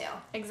talking to.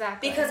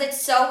 Exactly. Because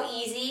it's so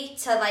easy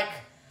to like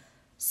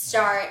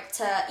start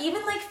to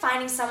even like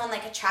finding someone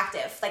like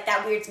attractive, like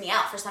that weirds me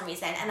out for some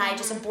reason, and I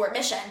just abort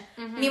mission.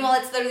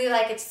 Meanwhile, it's literally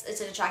like it's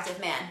an attractive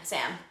man.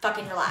 Sam,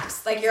 fucking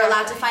relax. Like you're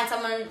allowed to find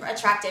someone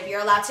attractive. You're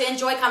allowed to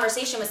enjoy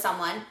conversation with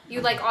someone. You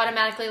like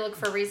automatically look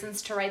for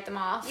reasons to write them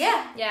off.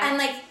 Yeah. And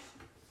like,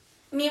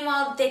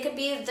 meanwhile, they could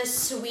be the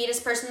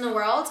sweetest person in the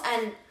world,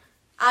 and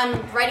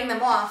I'm writing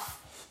them off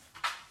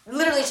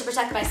literally to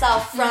protect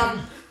myself from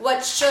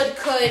what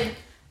could,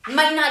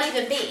 might not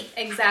even be.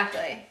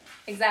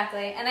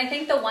 Exactly. And I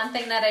think the one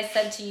thing that I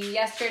said to you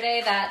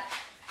yesterday that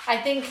I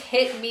think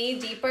hit me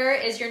deeper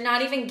is you're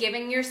not even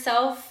giving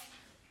yourself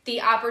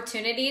the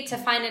opportunity to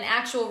find an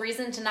actual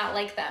reason to not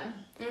like them.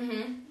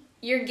 Mm-hmm.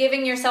 You're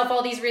giving yourself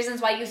all these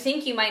reasons why you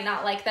think you might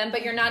not like them,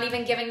 but you're not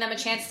even giving them a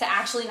chance to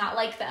actually not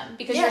like them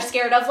because you're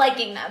scared of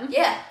liking them.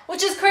 Yeah.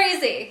 Which is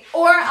crazy.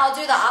 Or I'll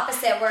do the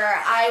opposite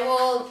where I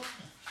will,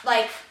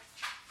 like,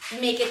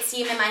 make it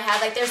seem in my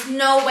head like there's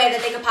no way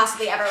that they could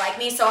possibly ever like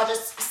me, so I'll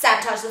just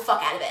sabotage the fuck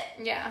out of it.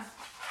 Yeah.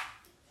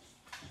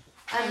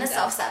 I'm the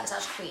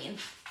self-sabotage queen.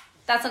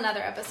 That's another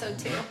episode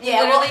too.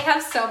 Yeah, we literally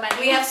have so many.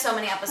 We have so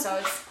many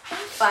episodes,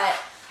 but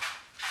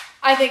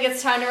I think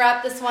it's time to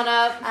wrap this one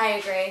up. I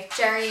agree.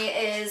 Jerry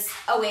is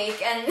awake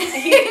and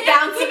he's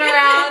bouncing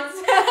around.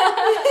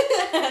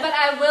 But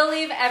I will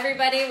leave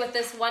everybody with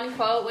this one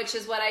quote, which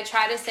is what I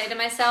try to say to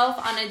myself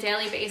on a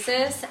daily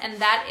basis, and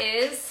that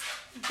is,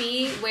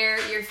 be where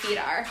your feet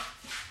are.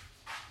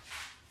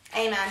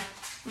 Amen.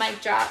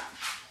 Mic drop.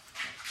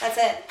 That's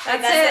it.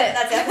 That's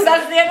it.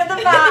 That's the end of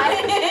the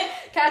pod.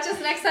 Catch us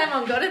next time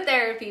on Go to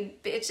Therapy,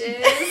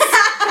 bitches.